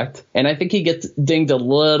prospect. And I think he gets dinged a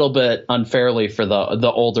little bit unfairly for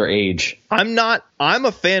the older age. I'm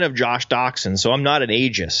a fan of Josh Doxson, so I'm not an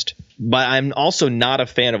ageist. But I'm also not a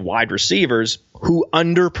fan of wide receivers who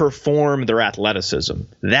underperform their athleticism.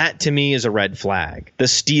 That, to me, is a red flag. The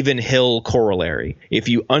Stephen Hill corollary. If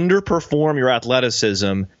you underperform your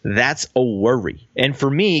athleticism, that's a worry. And for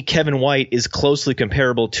me, Kevin White is closely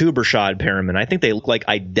comparable to Brashad Perriman. I think they look like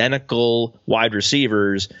identical wide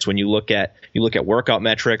receivers. So when you look at workout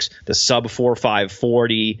metrics, the sub 4.5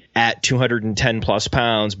 40 at 210 plus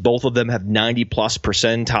pounds, both of them have 90 plus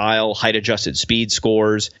percentile height adjusted speed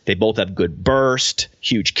scores. They both have good burst,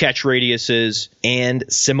 huge catch radiuses, and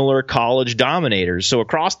similar college dominators. So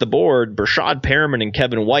across the board, Brashad Perriman and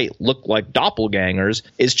Kevin White look like doppelgangers.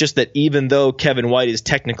 It's just that even though Kevin White is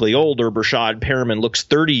technically older, Brashad Perriman looks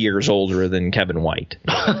 30 years older than Kevin White.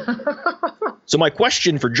 So my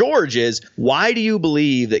question for George is, why do you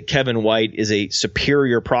believe that Kevin White is a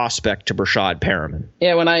superior prospect to Brashad Perriman?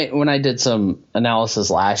 Yeah, when I did some analysis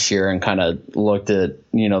last year and kind of looked at,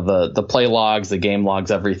 the play logs, the game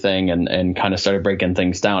logs, everything, and kind of started breaking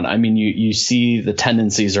things down, I mean, you see the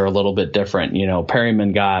tendencies are a little bit different.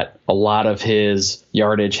 Perryman got a lot of his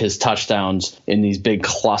yardage, his touchdowns in these big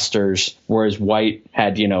clusters, whereas White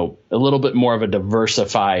had, a little bit more of a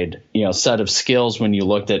diversified, set of skills when you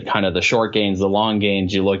looked at kind of the short gains, the long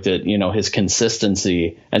gains, you looked at, his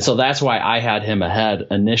consistency. And so that's why I had him ahead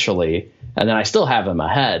initially. And then I still have him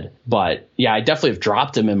ahead. But yeah, I definitely have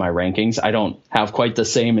dropped him in my rankings. I don't have quite the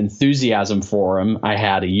same enthusiasm for him I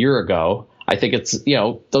had a year ago. I think it's,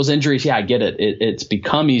 those injuries, yeah, I get it. It's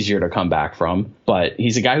become easier to come back from. But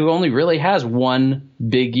he's a guy who only really has one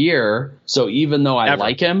big year. So even though I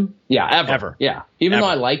like him, ever. Yeah. Even though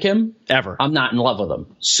I like him, I'm not in love with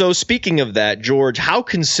him. So speaking of that, George, how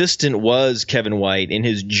consistent was Kevin White in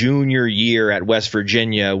his junior year at West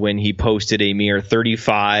Virginia when he posted a mere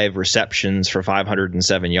 35 receptions for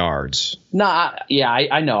 507 yards?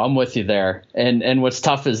 I know. I'm with you there. And what's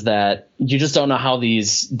tough is that you just don't know how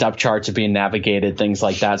these depth charts are being navigated, things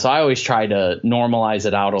like that. So I always try to normalize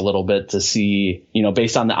it out a little bit to see,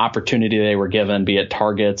 based on the opportunity they were given, be it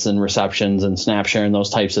targets and receptions and snap share and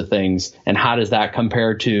those types of things. And how does that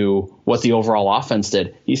compare to what the overall offense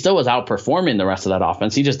did? He still was outperforming the rest of that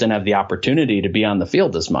offense. He just didn't have the opportunity to be on the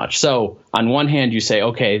field as much. So on one hand, you say,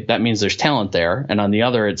 okay, that means there's talent there. And on the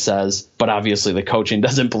other, it says, but obviously the coaching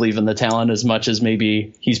doesn't believe in the talent as much as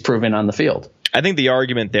maybe he's proven on the field. I think the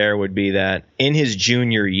argument there would be that in his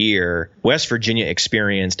junior year, West Virginia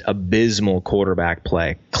experienced abysmal quarterback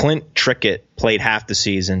play. Clint Trickett played half the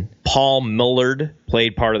season. Paul Millard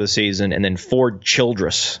played part of the season. And then Ford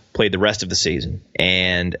Childress played the rest of the season.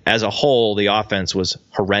 And as a whole, the offense was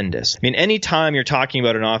horrendous. I mean, anytime you're talking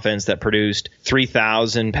about an offense that produced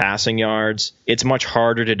 3,000 passing yards, it's much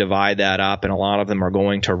harder to divide that up. And a lot of them are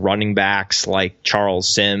going to running backs like Charles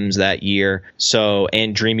Sims that year. So,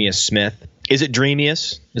 and Dreamius Smith. Is it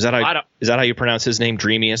Dreamius? Is that how you pronounce his name,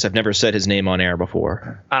 Dreamius? I've never said his name on air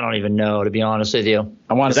before. I don't even know, to be honest with you.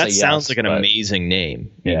 I want to say that sounds like an amazing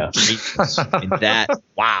name. Yeah.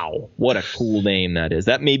 Wow, what a cool name that is.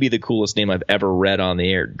 That may be the coolest name I've ever read on the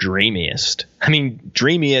air, Dreamiest. I mean,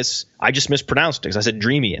 Dreamius, I just mispronounced it because I said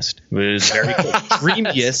Dreamiest. It was very close.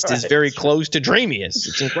 Dreamiest is very close to Dreamiest.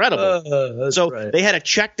 It's incredible. They had a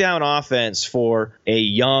check down offense for a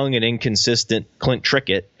young and inconsistent Clint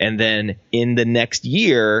Trickett, and then in the next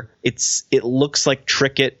year, it looks like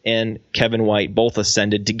Trickett and Kevin White both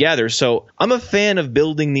ascended together. So I'm a fan of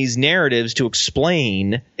building these narratives to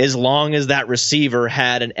explain, as long as that receiver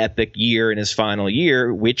had an epic year in his final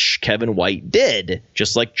year, which Kevin White did,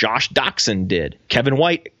 just like Josh Doxson did. Kevin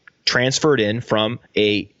White transferred in from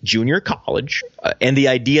a junior college, and the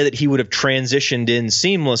idea that he would have transitioned in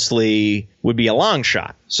seamlessly would be a long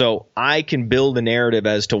shot. So I can build a narrative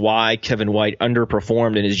as to why Kevin White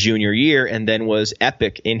underperformed in his junior year and then was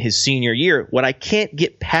epic in his senior year. What I can't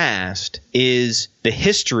get past is the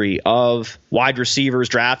history of wide receivers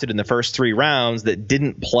drafted in the first 3 rounds that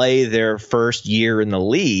didn't play their first year in the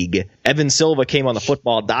league. Evan Silva came on the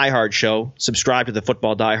Football Diehard Show. Subscribe to the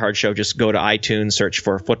Football Diehard Show. Just go to iTunes, search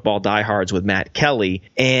for Football Diehards with Matt Kelly.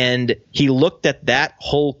 And he looked at that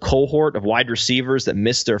whole cohort of wide receivers that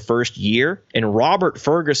missed their first year. And Robert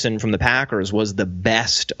Ferguson from the Packers was the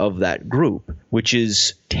best of that group, which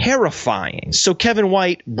is terrifying. So Kevin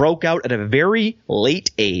White broke out at a very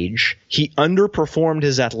late age. He underperformed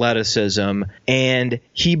his athleticism, and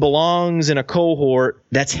he belongs in a cohort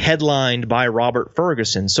that's headlined by Robert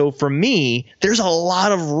Ferguson. So for me, there's a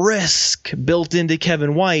lot of risk built into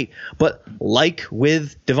Kevin White, but like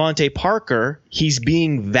with Devontae Parker, he's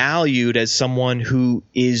being valued as someone who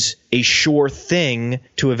is a sure thing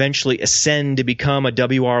to eventually ascend to become a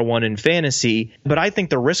WR1 in fantasy. But I think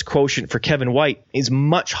the risk quotient for Kevin White is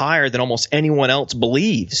much higher than almost anyone else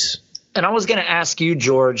believes. And I was going to ask you,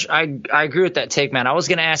 George, I agree with that take, man. I was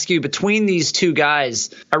going to ask you, between these two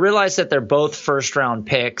guys, I realize that they're both first-round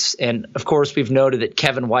picks. And, of course, we've noted that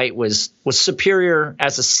Kevin White was superior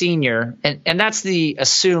as a senior. And that's the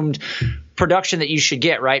assumed production that you should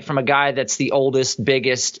get, right, from a guy that's the oldest,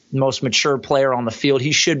 biggest, most mature player on the field.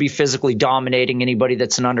 He should be physically dominating anybody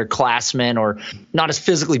that's an underclassman or not as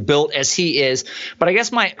physically built as he is. But I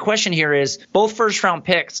guess my question here is, both first-round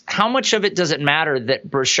picks, how much of it does it matter that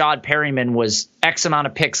Brashad Perryman was X amount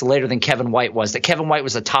of picks later than Kevin White was, that Kevin White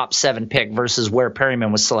was a top 7 pick versus where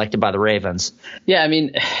Perryman was selected by the Ravens? Yeah, I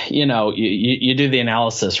mean, you do the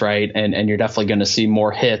analysis, right, and you're definitely going to see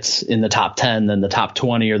more hits in the top 10 than the top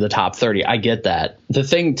 20 or the top 30. I get that. The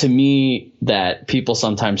thing to me that people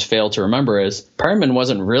sometimes fail to remember is Perriman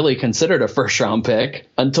wasn't really considered a first-round pick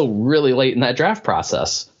until really late in that draft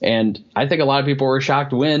process. And I think a lot of people were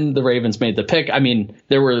shocked when the Ravens made the pick. I mean,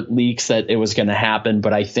 there were leaks that it was going to happen,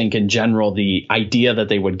 but I think in general, the idea that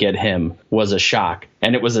they would get him was a shock.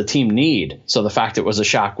 And it was a team need. So the fact it was a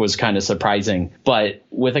shock was kind of surprising. But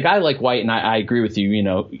with a guy like White, and I agree with you,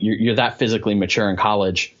 you're that physically mature in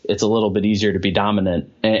college, it's a little bit easier to be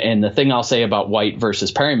dominant. And the thing I'll say about White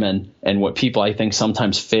versus Perryman, and what people I think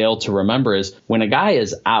sometimes fail to remember, is when a guy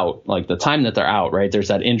is out, like the time that they're out, right, there's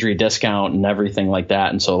that injury discount and everything like that.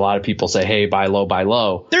 And so So a lot of people say, hey, buy low, buy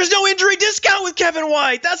low. There's no injury discount with Kevin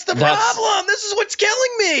White. That's the problem. This is what's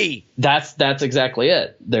killing me. That's exactly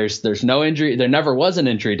it. There's no injury. There never was an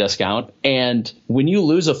injury discount. And when you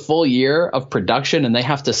lose a full year of production and they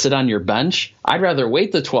have to sit on your bench, I'd rather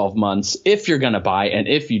wait the 12 months if you're going to buy and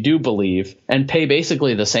if you do believe and pay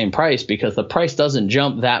basically the same price, because the price doesn't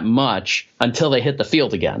jump that much until they hit the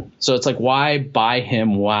field again. So it's like, why buy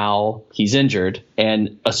him while he's injured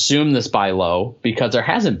and assume this buy low, because there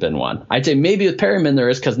hasn't been one. I'd say maybe with Perryman there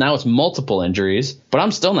is, because now it's multiple injuries, but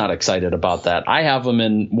I'm still not excited about that. I have him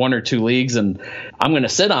in 1 or 2 leagues and I'm going to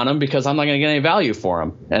sit on him because I'm not going to get any value for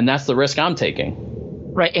him. And that's the risk I'm taking.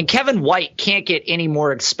 Right. And Kevin White can't get any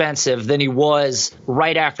more expensive than he was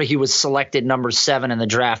right after he was selected number 7 in the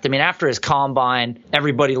draft. I mean, after his combine,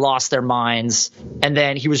 everybody lost their minds. And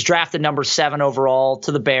then he was drafted number 7 overall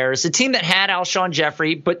to the Bears, a team that had Alshon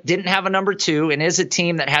Jeffrey, but didn't have a number 2, and is a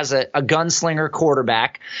team that has a gunslinger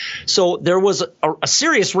quarterback. So there was a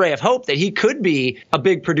serious ray of hope that he could be a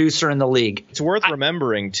big producer in the league. It's worth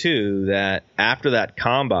remembering, too, that after that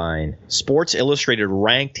combine, Sports Illustrated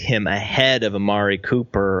ranked him ahead of Amari Cooper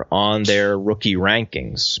on their rookie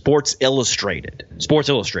rankings. Sports Illustrated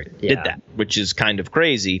did that, which is kind of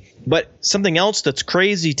crazy. But something else that's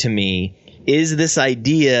crazy to me is this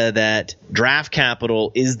idea that draft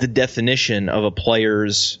capital is the definition of a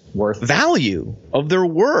player's value, of their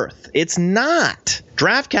worth. It's not.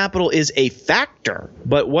 Draft capital is a factor,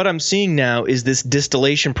 but what I'm seeing now is this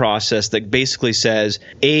distillation process that basically says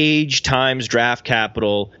age times draft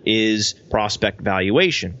capital is prospect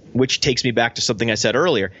valuation, which takes me back to something I said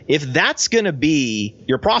earlier. If that's going to be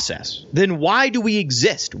your process, then why do we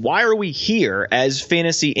exist? Why are we here as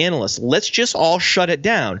fantasy analysts? Let's just all shut it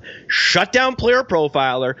down. Shut down Player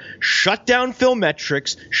Profiler, shut down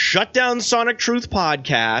Filmetrics, shut down Sonic Truth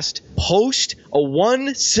Podcast, post a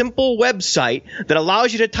one simple website that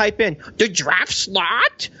allows you to type in the draft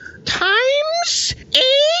slot times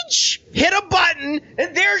age, hit a button,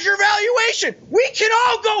 and there's your valuation. We can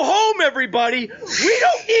all go home, everybody. We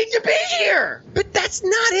don't need to be here. But that's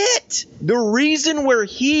not it. The reason we're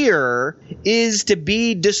here is to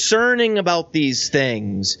be discerning about these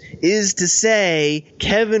things, is to say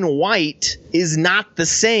Kevin White is not the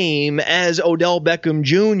same as Odell Beckham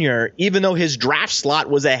Jr., even though his draft slot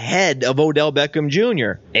was ahead of Odell Beckham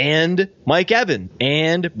Jr. and Mike Evans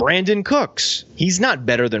and Brandon Cooks. He's not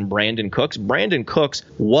better than Brandon Cooks. Brandon Cooks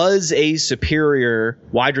was a superior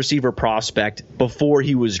wide receiver prospect before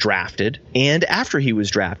he was drafted and after he was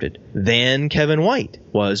drafted than Kevin White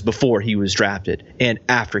was before he was drafted and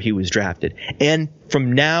after he was drafted. And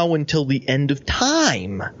from now until the end of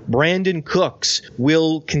time, Brandon Cooks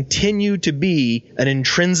will continue to be an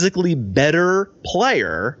intrinsically better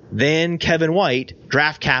player than Kevin White.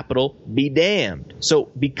 Draft capital be damned. So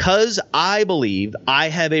because I believe I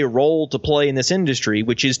have a role to play in this industry,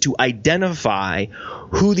 which is to identify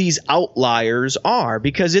who these outliers are,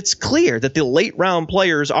 because it's clear that the late round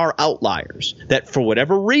players are outliers, that for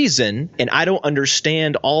whatever reason, and I don't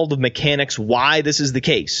understand all the mechanics why this is the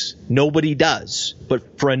case, nobody does,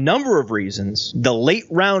 but for a number of reasons, the late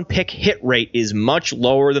round pick hit rate is much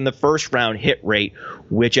lower than the first round hit rate,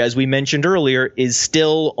 which, as we mentioned earlier, is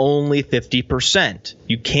still only 50%.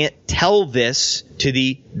 You can't tell this to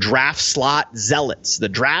the draft slot zealots. The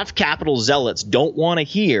draft capital zealots don't want to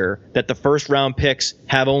hear that the first round picks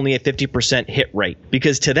have only a 50% hit rate,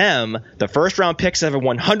 because to them, the first round picks have a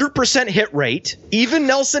 100% hit rate, even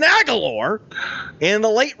Nelson Aguilar, and the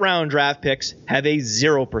late round draft picks have a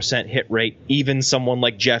 0% hit rate, even someone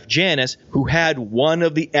like Jeff Janis, who had one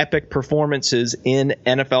of the epic performances in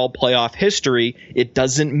NFL playoff history. It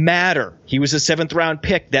doesn't matter. He was a 7th round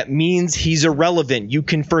pick. That means he's irrelevant. You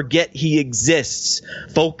can forget he exists.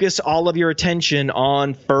 Focus all of your attention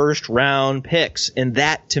on first round picks. And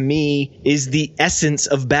that, to me, is the essence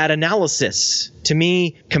of bad analysis. To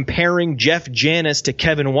me, comparing Jeff Janis to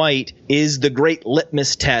Kevin White is the great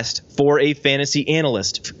litmus test for a fantasy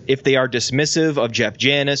analyst. If they are dismissive of Jeff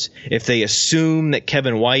Janis, if they assume that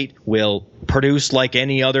Kevin White will produce like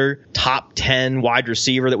any other top 10 wide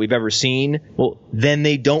receiver that we've ever seen, well, then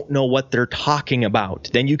they don't know what they're talking about.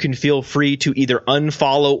 Then you can feel free to either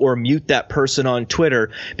unfollow or mute that person on Twitter,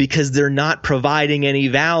 because they're not providing any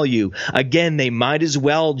value. Again, they might as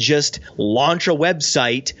well just launch a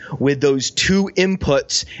website with those 2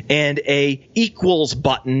 inputs and a equals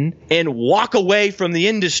button and walk away from the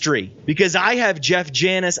industry, because I have Jeff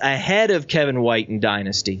Janis ahead of Kevin White in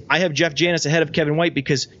Dynasty. I have Jeff Janis ahead of Kevin White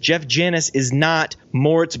because Jeff Janis is not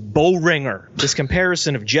Moritz Bowringer. This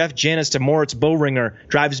comparison of Jeff Janis to Moritz Bowringer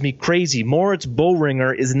drives me crazy. Moritz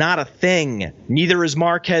Bowringer is not a thing. Neither is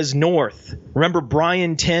Marquez North. Remember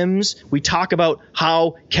Brian Timms? We talk about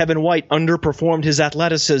how Kevin White underperformed his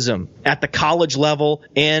athleticism at the college level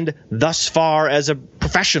and thus far as a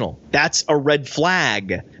professional. That's a red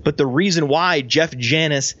flag. But the reason why Jeff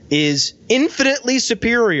Janis is infinitely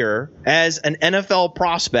superior as an NFL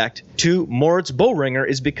prospect to Moritz Boehringer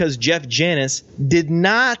is because Jeff Janis did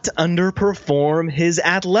not underperform his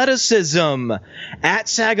athleticism. At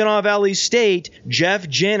Saginaw Valley State, Jeff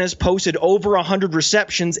Janis posted over 100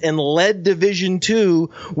 receptions and led Division II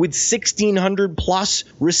with 1,600 plus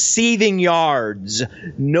receiving yards.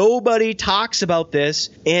 Nobody talks about this,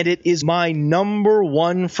 and it is my number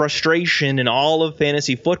one frustration in all of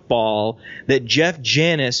fantasy football that Jeff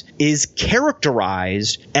Janis is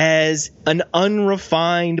characterized as an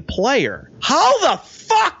unrefined player. How the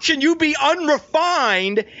fuck can you be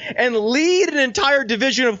unrefined and lead an entire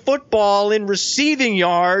division of football in receiving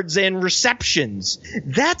yards and receptions?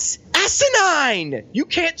 That's asinine. You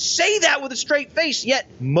can't say that with a straight face, yet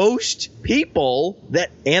most people that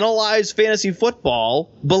analyze fantasy football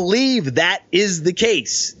believe that is the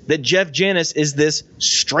case, that Jeff Janis is this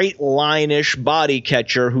straight line-ish body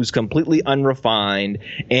catcher who's completely unrefined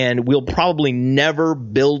and will probably never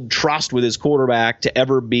build trust with his quarterback to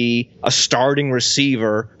ever be a starting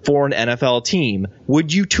receiver for an NFL team.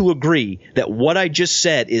 Would you two agree that what I just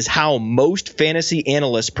said is how most fantasy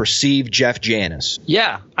analysts perceive Jeff Janis?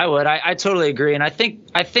 Yeah, I would. I totally agree. And I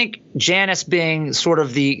think Janis being sort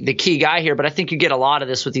of the key guy here, but I think you get a lot of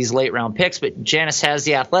this with these late round picks. But Janis has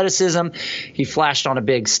the athleticism. He flashed on a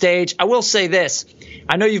big stage. I will say this.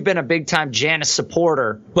 I know you've been a big time Janis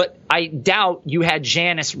supporter, but I doubt you had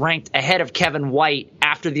Janis ranked ahead of Kevin White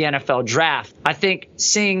after the NFL draft. I think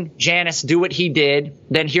seeing Janis do what he did,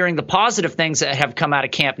 then hearing the positive things that have come out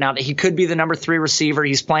of camp now, that he could be the number 3 receiver.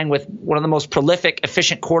 He's playing with one of the most prolific,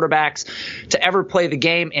 efficient quarterbacks to ever play the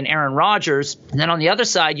game in Aaron Rodgers. And then on the other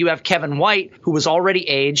side, you have Kevin White, who was already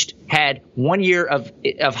aged, had 1 year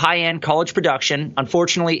of high-end college production.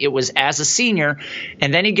 Unfortunately, it was as a senior.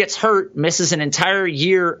 And then he gets hurt, misses an entire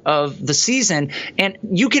year of the season. And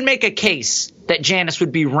you can make a case that Janis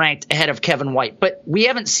would be ranked ahead of Kevin White, but we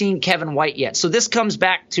haven't seen Kevin White yet. So this comes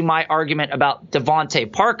back to my argument about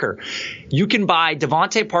Devontae Parker. You can buy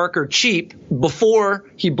Devontae Parker cheap before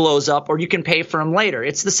he blows up, or you can pay for him later.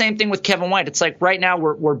 It's the same thing with Kevin White. It's like right now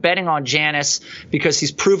we're betting on Janis because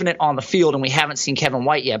he's proven it on the field, and we haven't seen Kevin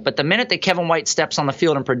White yet. But the minute that Kevin White steps on the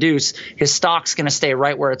field and produce, his stock's going to stay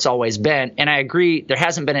right where it's always been. And I agree, there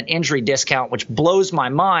hasn't been an injury discount, which blows my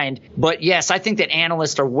mind. But yes, I think that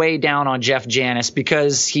analysts are way down on Jeff Janis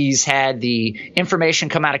because he's had the information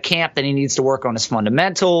come out of camp that he needs to work on his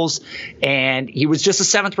fundamentals, and he was just a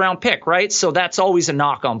 7th round pick, right? So that's always a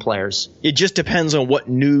knock on players. It just depends on what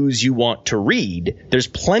news you want to read. There's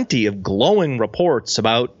plenty of glowing reports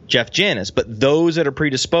about Jeff Janis, but those that are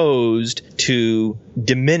predisposed to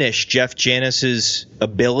diminish Jeff Janis's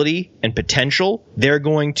ability and potential, they're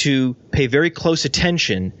going to pay very close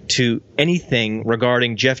attention to anything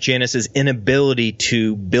regarding Jeff Janis's inability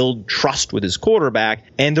to build trust with his quarterback,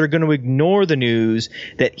 and they're going to ignore the news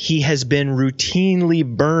that he has been routinely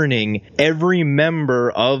burning every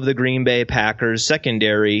member of the Green Bay Packers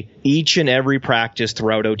secondary each and every practice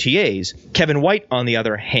throughout OTAs. Kevin White, on the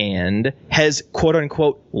other hand, has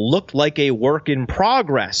quote-unquote looked like a work in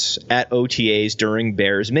progress at OTAs during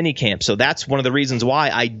Bears minicamp. So that's one of the reasons why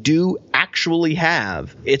I do actually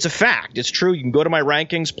have, it's a fact, it's true, you can go to my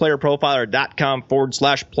rankings,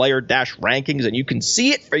 playerprofiler.com/player-rankings, and you can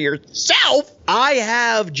see it for yourself. I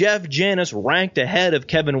have Jeff Janis ranked ahead of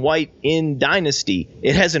Kevin White in Dynasty.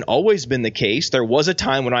 It hasn't always been the case. There was a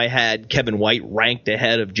time when I had Kevin White ranked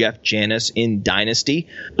ahead of Jeff Janis in Dynasty,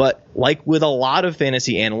 but like with a lot of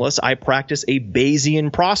fantasy analysts, I practice a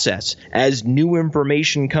Bayesian process. As new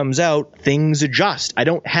information comes out, things adjust. I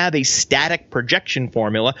don't have a static projection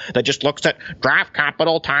formula that just looks at draft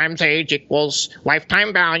capital times age equals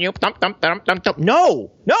lifetime value.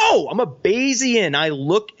 No, I'm a Bayesian. I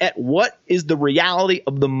look at what is the reality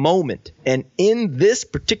of the moment. And in this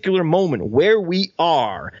particular moment where we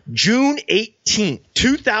are, June 18th,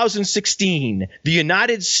 2016, the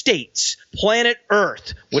United States, planet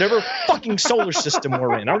Earth, whatever fucking solar system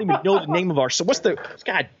we're in. I don't even know the name of our, so what's the,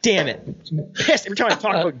 god damn it. I'm pissed. Every time I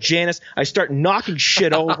talk about Janis, I start knocking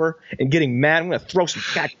shit over and getting mad. I'm going to throw some,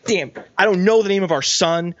 god damn. I don't know the name of our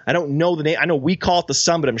sun. I don't know the name. I know we call it the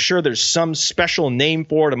sun, but I'm sure there's some special name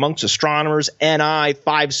for it amongst astronomers. NI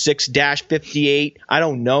 56-58. I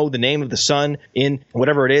don't know the name of the sun in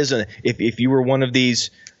whatever it is. If you were one of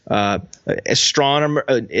these astronomer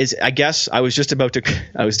is, I guess I was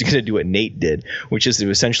going to do what Nate did, which is to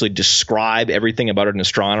essentially describe everything about an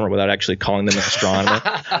astronomer without actually calling them an astronomer.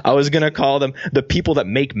 I was going to call them the people that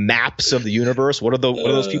make maps of the universe. What are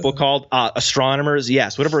those people called? Astronomers.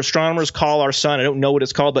 Yes. Whatever astronomers call our sun. I don't know what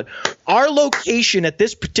it's called, but our location at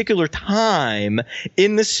this particular time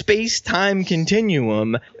in the space-time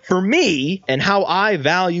continuum, for me and how I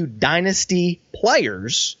value dynasty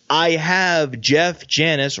players, I have Jeff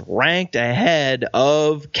Janis ranked ahead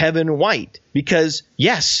of Kevin White because,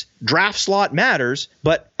 yes, draft slot matters,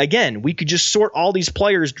 but again, we could just sort all these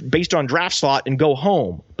players based on draft slot and go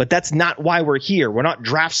home. But that's not why we're here. We're not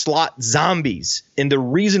draft slot zombies. And the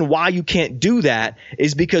reason why you can't do that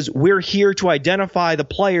is because we're here to identify the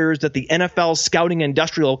players that the NFL scouting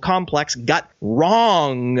industrial complex got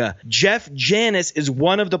wrong. Jeff Janis is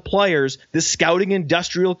one of the players the scouting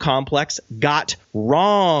industrial complex got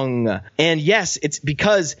wrong. And yes, it's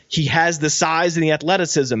because he has the size and the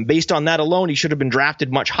athleticism. Based on that alone, he should have been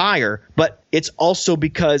drafted much higher. But it's also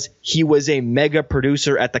because he was a mega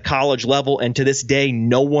producer at the college level, and to this day,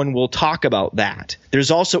 no one will talk about that.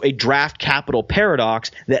 There's also a draft capital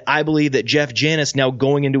paradox that I believe that Jeff Janis, now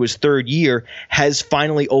going into his third year, has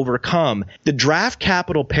finally overcome. The draft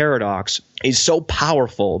capital paradox is so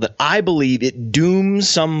powerful that I believe it dooms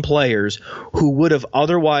some players who would have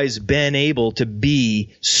otherwise been able to be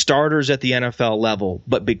starters at the NFL level.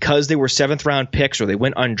 But because they were seventh-round picks or they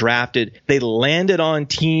went undrafted, they landed on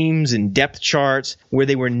teams and depth charts where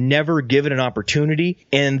they were never given an opportunity,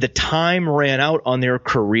 and the time ran out on their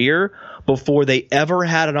career before they ever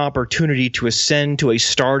had an opportunity to ascend to a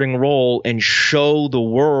starting role and show the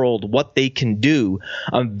world what they can do.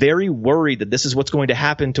 I'm very worried that this is what's going to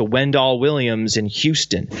happen to Wendell Williams in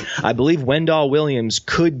Houston. I believe Wendell Williams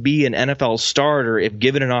could be an NFL starter if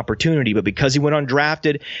given an opportunity, but because he went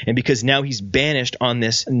undrafted and because now he's banished on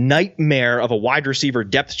this nightmare of a wide receiver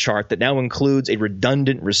depth chart that now includes a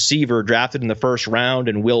redundant receiver drafted in the first round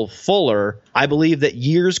and Will Fuller, I believe that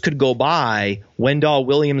years could go by. Wendell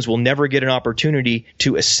Williams will never get an opportunity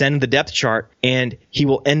to ascend the depth chart, and he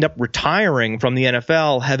will end up retiring from the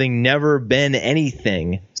NFL having never been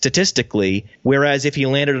anything statistically, whereas if he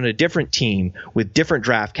landed on a different team with different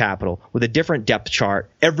draft capital, with a different depth chart,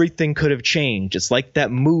 everything could have changed. It's like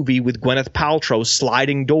that movie with Gwyneth Paltrow,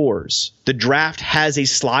 Sliding Doors. The draft has a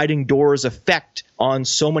sliding doors effect on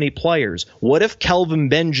so many players. What if Kelvin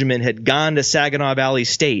Benjamin had gone to Saginaw Valley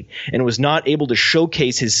State and was not able to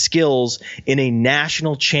showcase his skills in a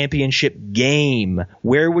national championship game?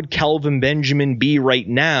 Where would Kelvin Benjamin be right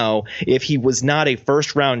now if he was not a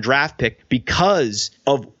first-round draft pick because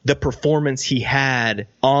of the performance he had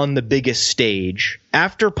on the biggest stage?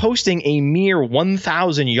 After posting a mere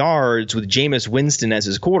 1,000 yards with Jameis Winston as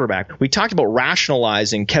his quarterback, we talked about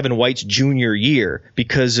rationalizing Kevin White's junior year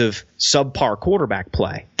because of subpar quarterback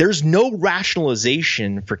play. There's no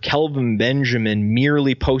rationalization for Kelvin Benjamin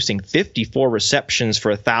merely posting 54 receptions for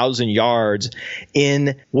 1,000 yards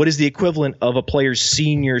in what is the equivalent of a player's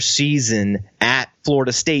senior season at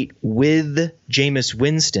Florida State with Jameis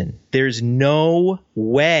Winston. There's no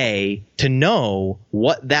way to know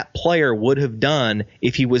what that player would have done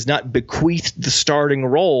if he was not bequeathed the starting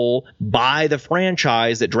role by the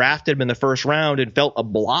franchise that drafted him in the first round and felt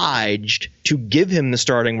obliged to give him the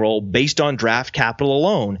starting role based on draft capital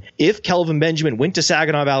alone. If Kelvin Benjamin went to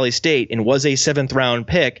Saginaw Valley State and was a seventh-round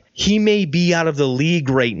pick, he may be out of the league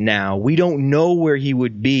right now. We don't know where he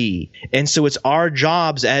would be. And so it's our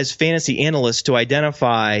jobs as fantasy analysts to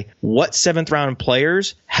identify what seventh-round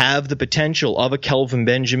players have the potential of a Kelvin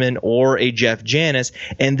Benjamin or a Jeff Janis,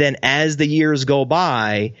 and then as the years go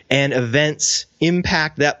by and events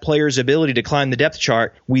impact that player's ability to climb the depth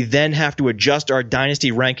chart, we then have to adjust our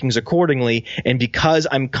dynasty rankings accordingly. And because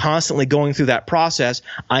I'm constantly going through that process,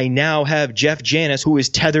 I now have Jeff Janis, who is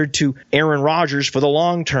tethered to Aaron Rodgers for the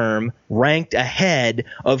long term, ranked ahead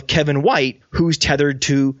of Kevin White, who's tethered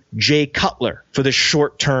to Jay Cutler for the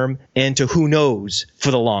short term and to who knows for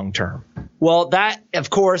the long term. Well, that, of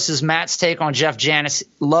course, is Matt's take on Jeff Janis.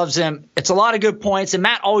 Loves him. It's a lot of good points. And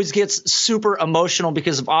Matt always gets super emotional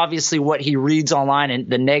because of obviously what he reads online and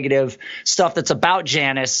the negative stuff that's about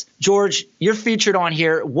Janis. George, you're featured on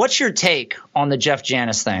here. What's your take on the Jeff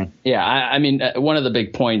Janis thing? Yeah, I mean, one of the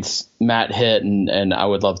big points Matt hit, and I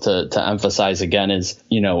would love to emphasize again, is,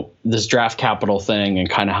 you know, this draft capital thing and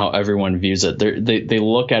kind of how everyone views it. They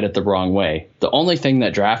look at it the wrong way. The only thing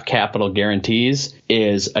that draft capital guarantees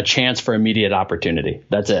is a chance for immediate opportunity.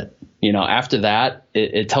 That's it. You know, after that,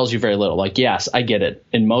 it tells you very little. Like, yes, I get it.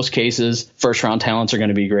 In most cases, first round talents are going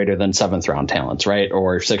to be greater than seventh round talents, right?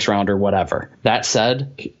 Or sixth round or whatever. That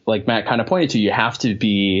said, like Matt kind of pointed to, you have to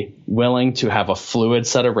be willing to have a fluid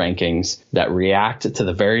set of rankings that react to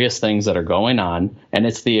the various things that are going on. And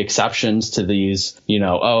it's the exceptions to these,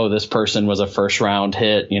 oh, this person was a first round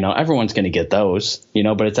hit. Everyone's going to get those,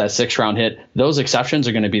 but it's that sixth round hit. Those exceptions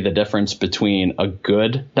are going to be the difference between a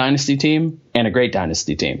good dynasty team and a great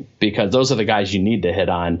dynasty team, because those are the guys you need to hit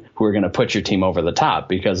on who are going to put your team over the top.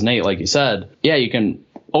 Because Nate, like you said, yeah, you can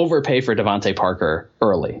overpay for Devontae Parker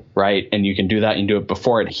early, right? And you can do that and do it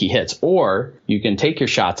before he hits. Or you can take your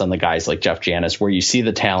shots on the guys like Jeff Janis, where you see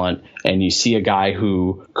the talent and you see a guy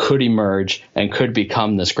who could emerge and could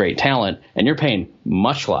become this great talent, and you're paying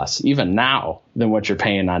much less even now than what you're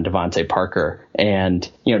paying on Devontae Parker. And,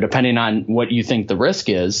 depending on what you think the risk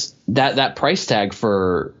is, that price tag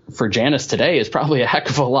for Janis today is probably a heck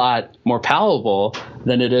of a lot more palatable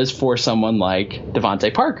than it is for someone like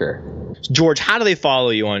Devontae Parker. George, how do they follow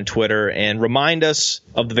you on Twitter, and remind us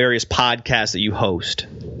of the various podcasts that you host?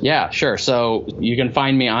 Yeah, sure. So you can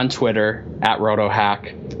find me on Twitter at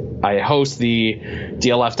RotoHack. I host the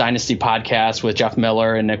DLF Dynasty podcast with Jeff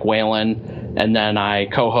Miller and Nick Whalen, and then I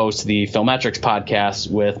co-host the Filmetrics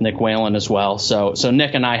podcast with Nick Whalen as well. So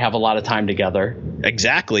Nick and I have a lot of time together.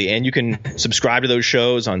 Exactly, and you can subscribe to those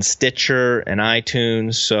shows on Stitcher and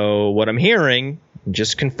iTunes. So what I'm hearing,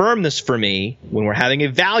 just confirm this for me, when we're having a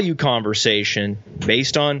value conversation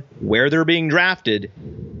based on where they're being drafted,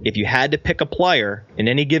 if you had to pick a player in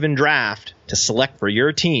any given draft to select for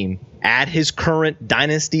your team at his current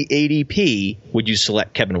dynasty ADP, would you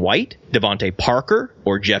select Kevin White, Devontae Parker,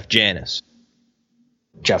 or Jeff Janis?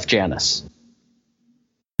 Jeff Janis.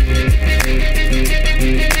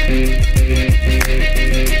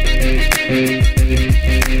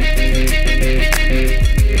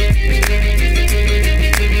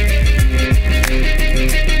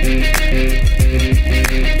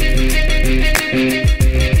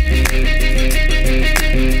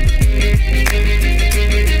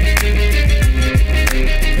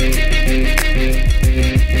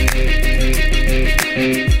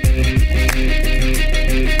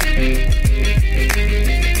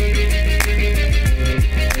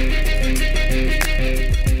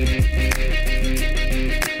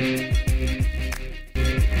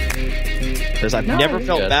 Because I've never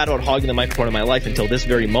felt bad about hogging the microphone in my life until this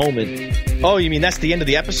very moment. Oh, you mean that's the end of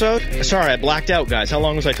the episode? Sorry, I blacked out, guys. How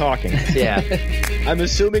long was I talking? Yeah. I'm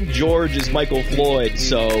assuming George is Michael Floyd,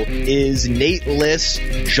 so is Nate Liss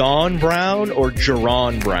John Brown or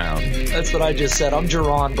Jerron Brown? That's what I just said. I'm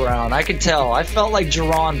Jerron Brown. I could tell. I felt like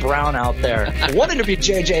Jerron Brown out there. I wanted to be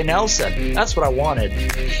J.J. Nelson. That's what I wanted.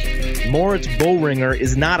 Moritz Boehringer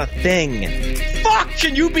is not a thing. Fuck,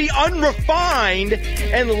 can you be unrefined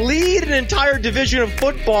and lead an entire division of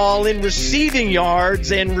football in receiving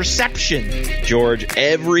yards and reception? George,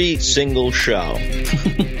 every single show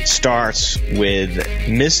starts with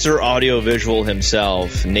Mr. Audiovisual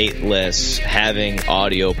himself, Nate Liss, having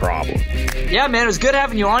audio problems. Yeah, man, it was good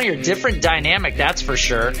having you on here. Different dynamic, that's for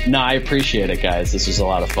sure. No, I appreciate it, guys. This was a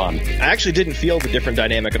lot of fun. I actually didn't feel the different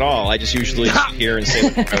dynamic at all. I just usually sit here and say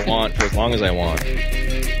what I want for as long as I want.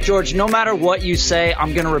 George, no matter what you say,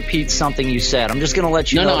 I'm going to repeat something you said. I'm just going to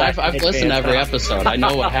let you know. No, I've listened to every episode. I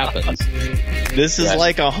know what happens. This is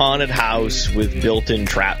like a haunted house with built-in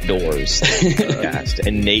trapdoors.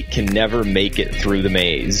 And Nate can never make it through the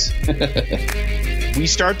maze. We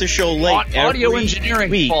start the show late. Audio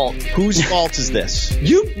engineering fault. Whose fault is this?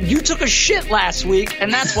 You took a shit last week,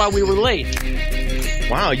 and that's why we were late.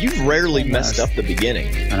 Wow, you've rarely messed up the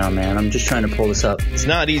beginning. I know, man. I'm just trying to pull this up. It's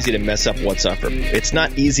not easy to mess up What's Upper. It's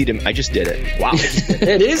not easy to... I just did it. Wow.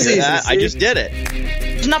 It is easy. I just did it.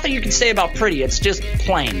 There's nothing you can say about pretty. It's just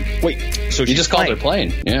plain. Wait, so you just called her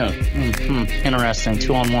plain? Yeah. Interesting.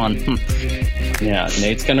 2-on-1. Yeah,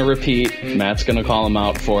 Nate's going to repeat. Matt's going to call him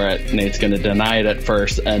out for it. Nate's going to deny it at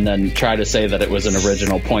first and then try to say that it was an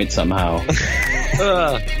original point somehow.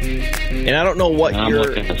 And I don't know what I'm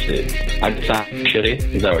looking to see. I sound shitty.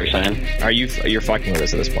 Is that what you're saying? You're fucking with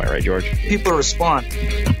us at this point, right, George? People respond.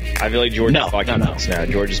 I feel like George is fucking with us now.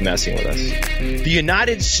 George is messing with us. The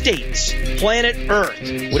United States, planet Earth,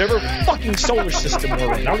 whatever fucking solar system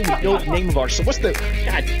we're in. I don't even know the name of our... So what's the...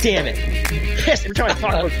 God damn it. Yes, every time I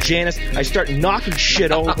talk about Janis, I start knocking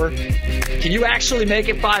shit over. Can you actually make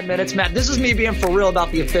it 5 minutes, Matt? This is me being for real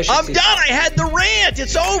about the efficiency. I'm done. I had the rant.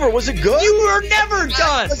 It's over. Was it good? You were never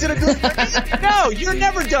done. Was it a good rant? No, you're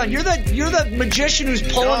never done. You're the magician who's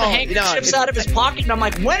pulling the handkerchiefs out of his pocket, and I'm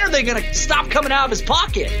like, when are they going to stop coming out of his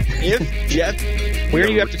pocket? if Jeff, where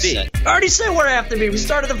do you have to be? I already said where I have to be. We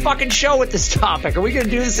started the fucking show with this topic. Are we going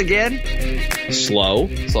to do this again? Slow.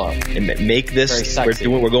 And make this. Very sexy.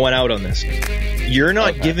 We're going out on this. You're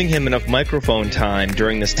not giving him enough microphone time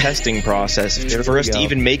during this testing process for us to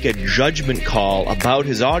even make a judgment call about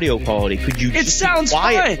his audio quality. Could you just be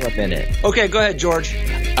quiet for a minute? Okay, go ahead, George.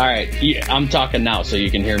 All right, I'm talking now, so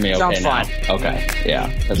you can hear me okay Sounds now. fine. Okay,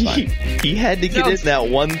 yeah, that's fine. He had to get in that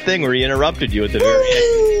one thing where he interrupted you at the very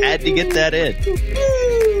end. Had to get that in.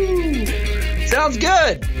 Sounds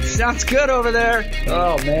good. Sounds good over there.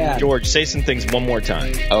 Oh, man. George, say some things one more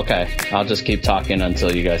time. Okay, I'll just keep talking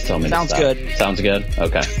until you guys tell me to stop. Sounds good. Sounds good?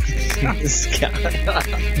 Okay.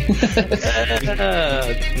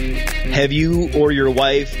 Have you or your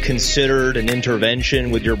wife considered an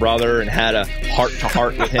intervention with your brother and had a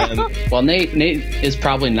heart-to-heart with him? Well, Nate is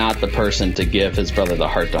probably not the person to give his brother the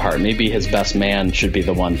heart-to-heart. Maybe his best man should be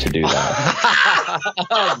the one to do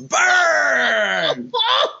that. Burn!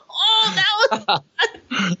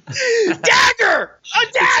 Dagger! A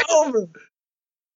dagger! It's over.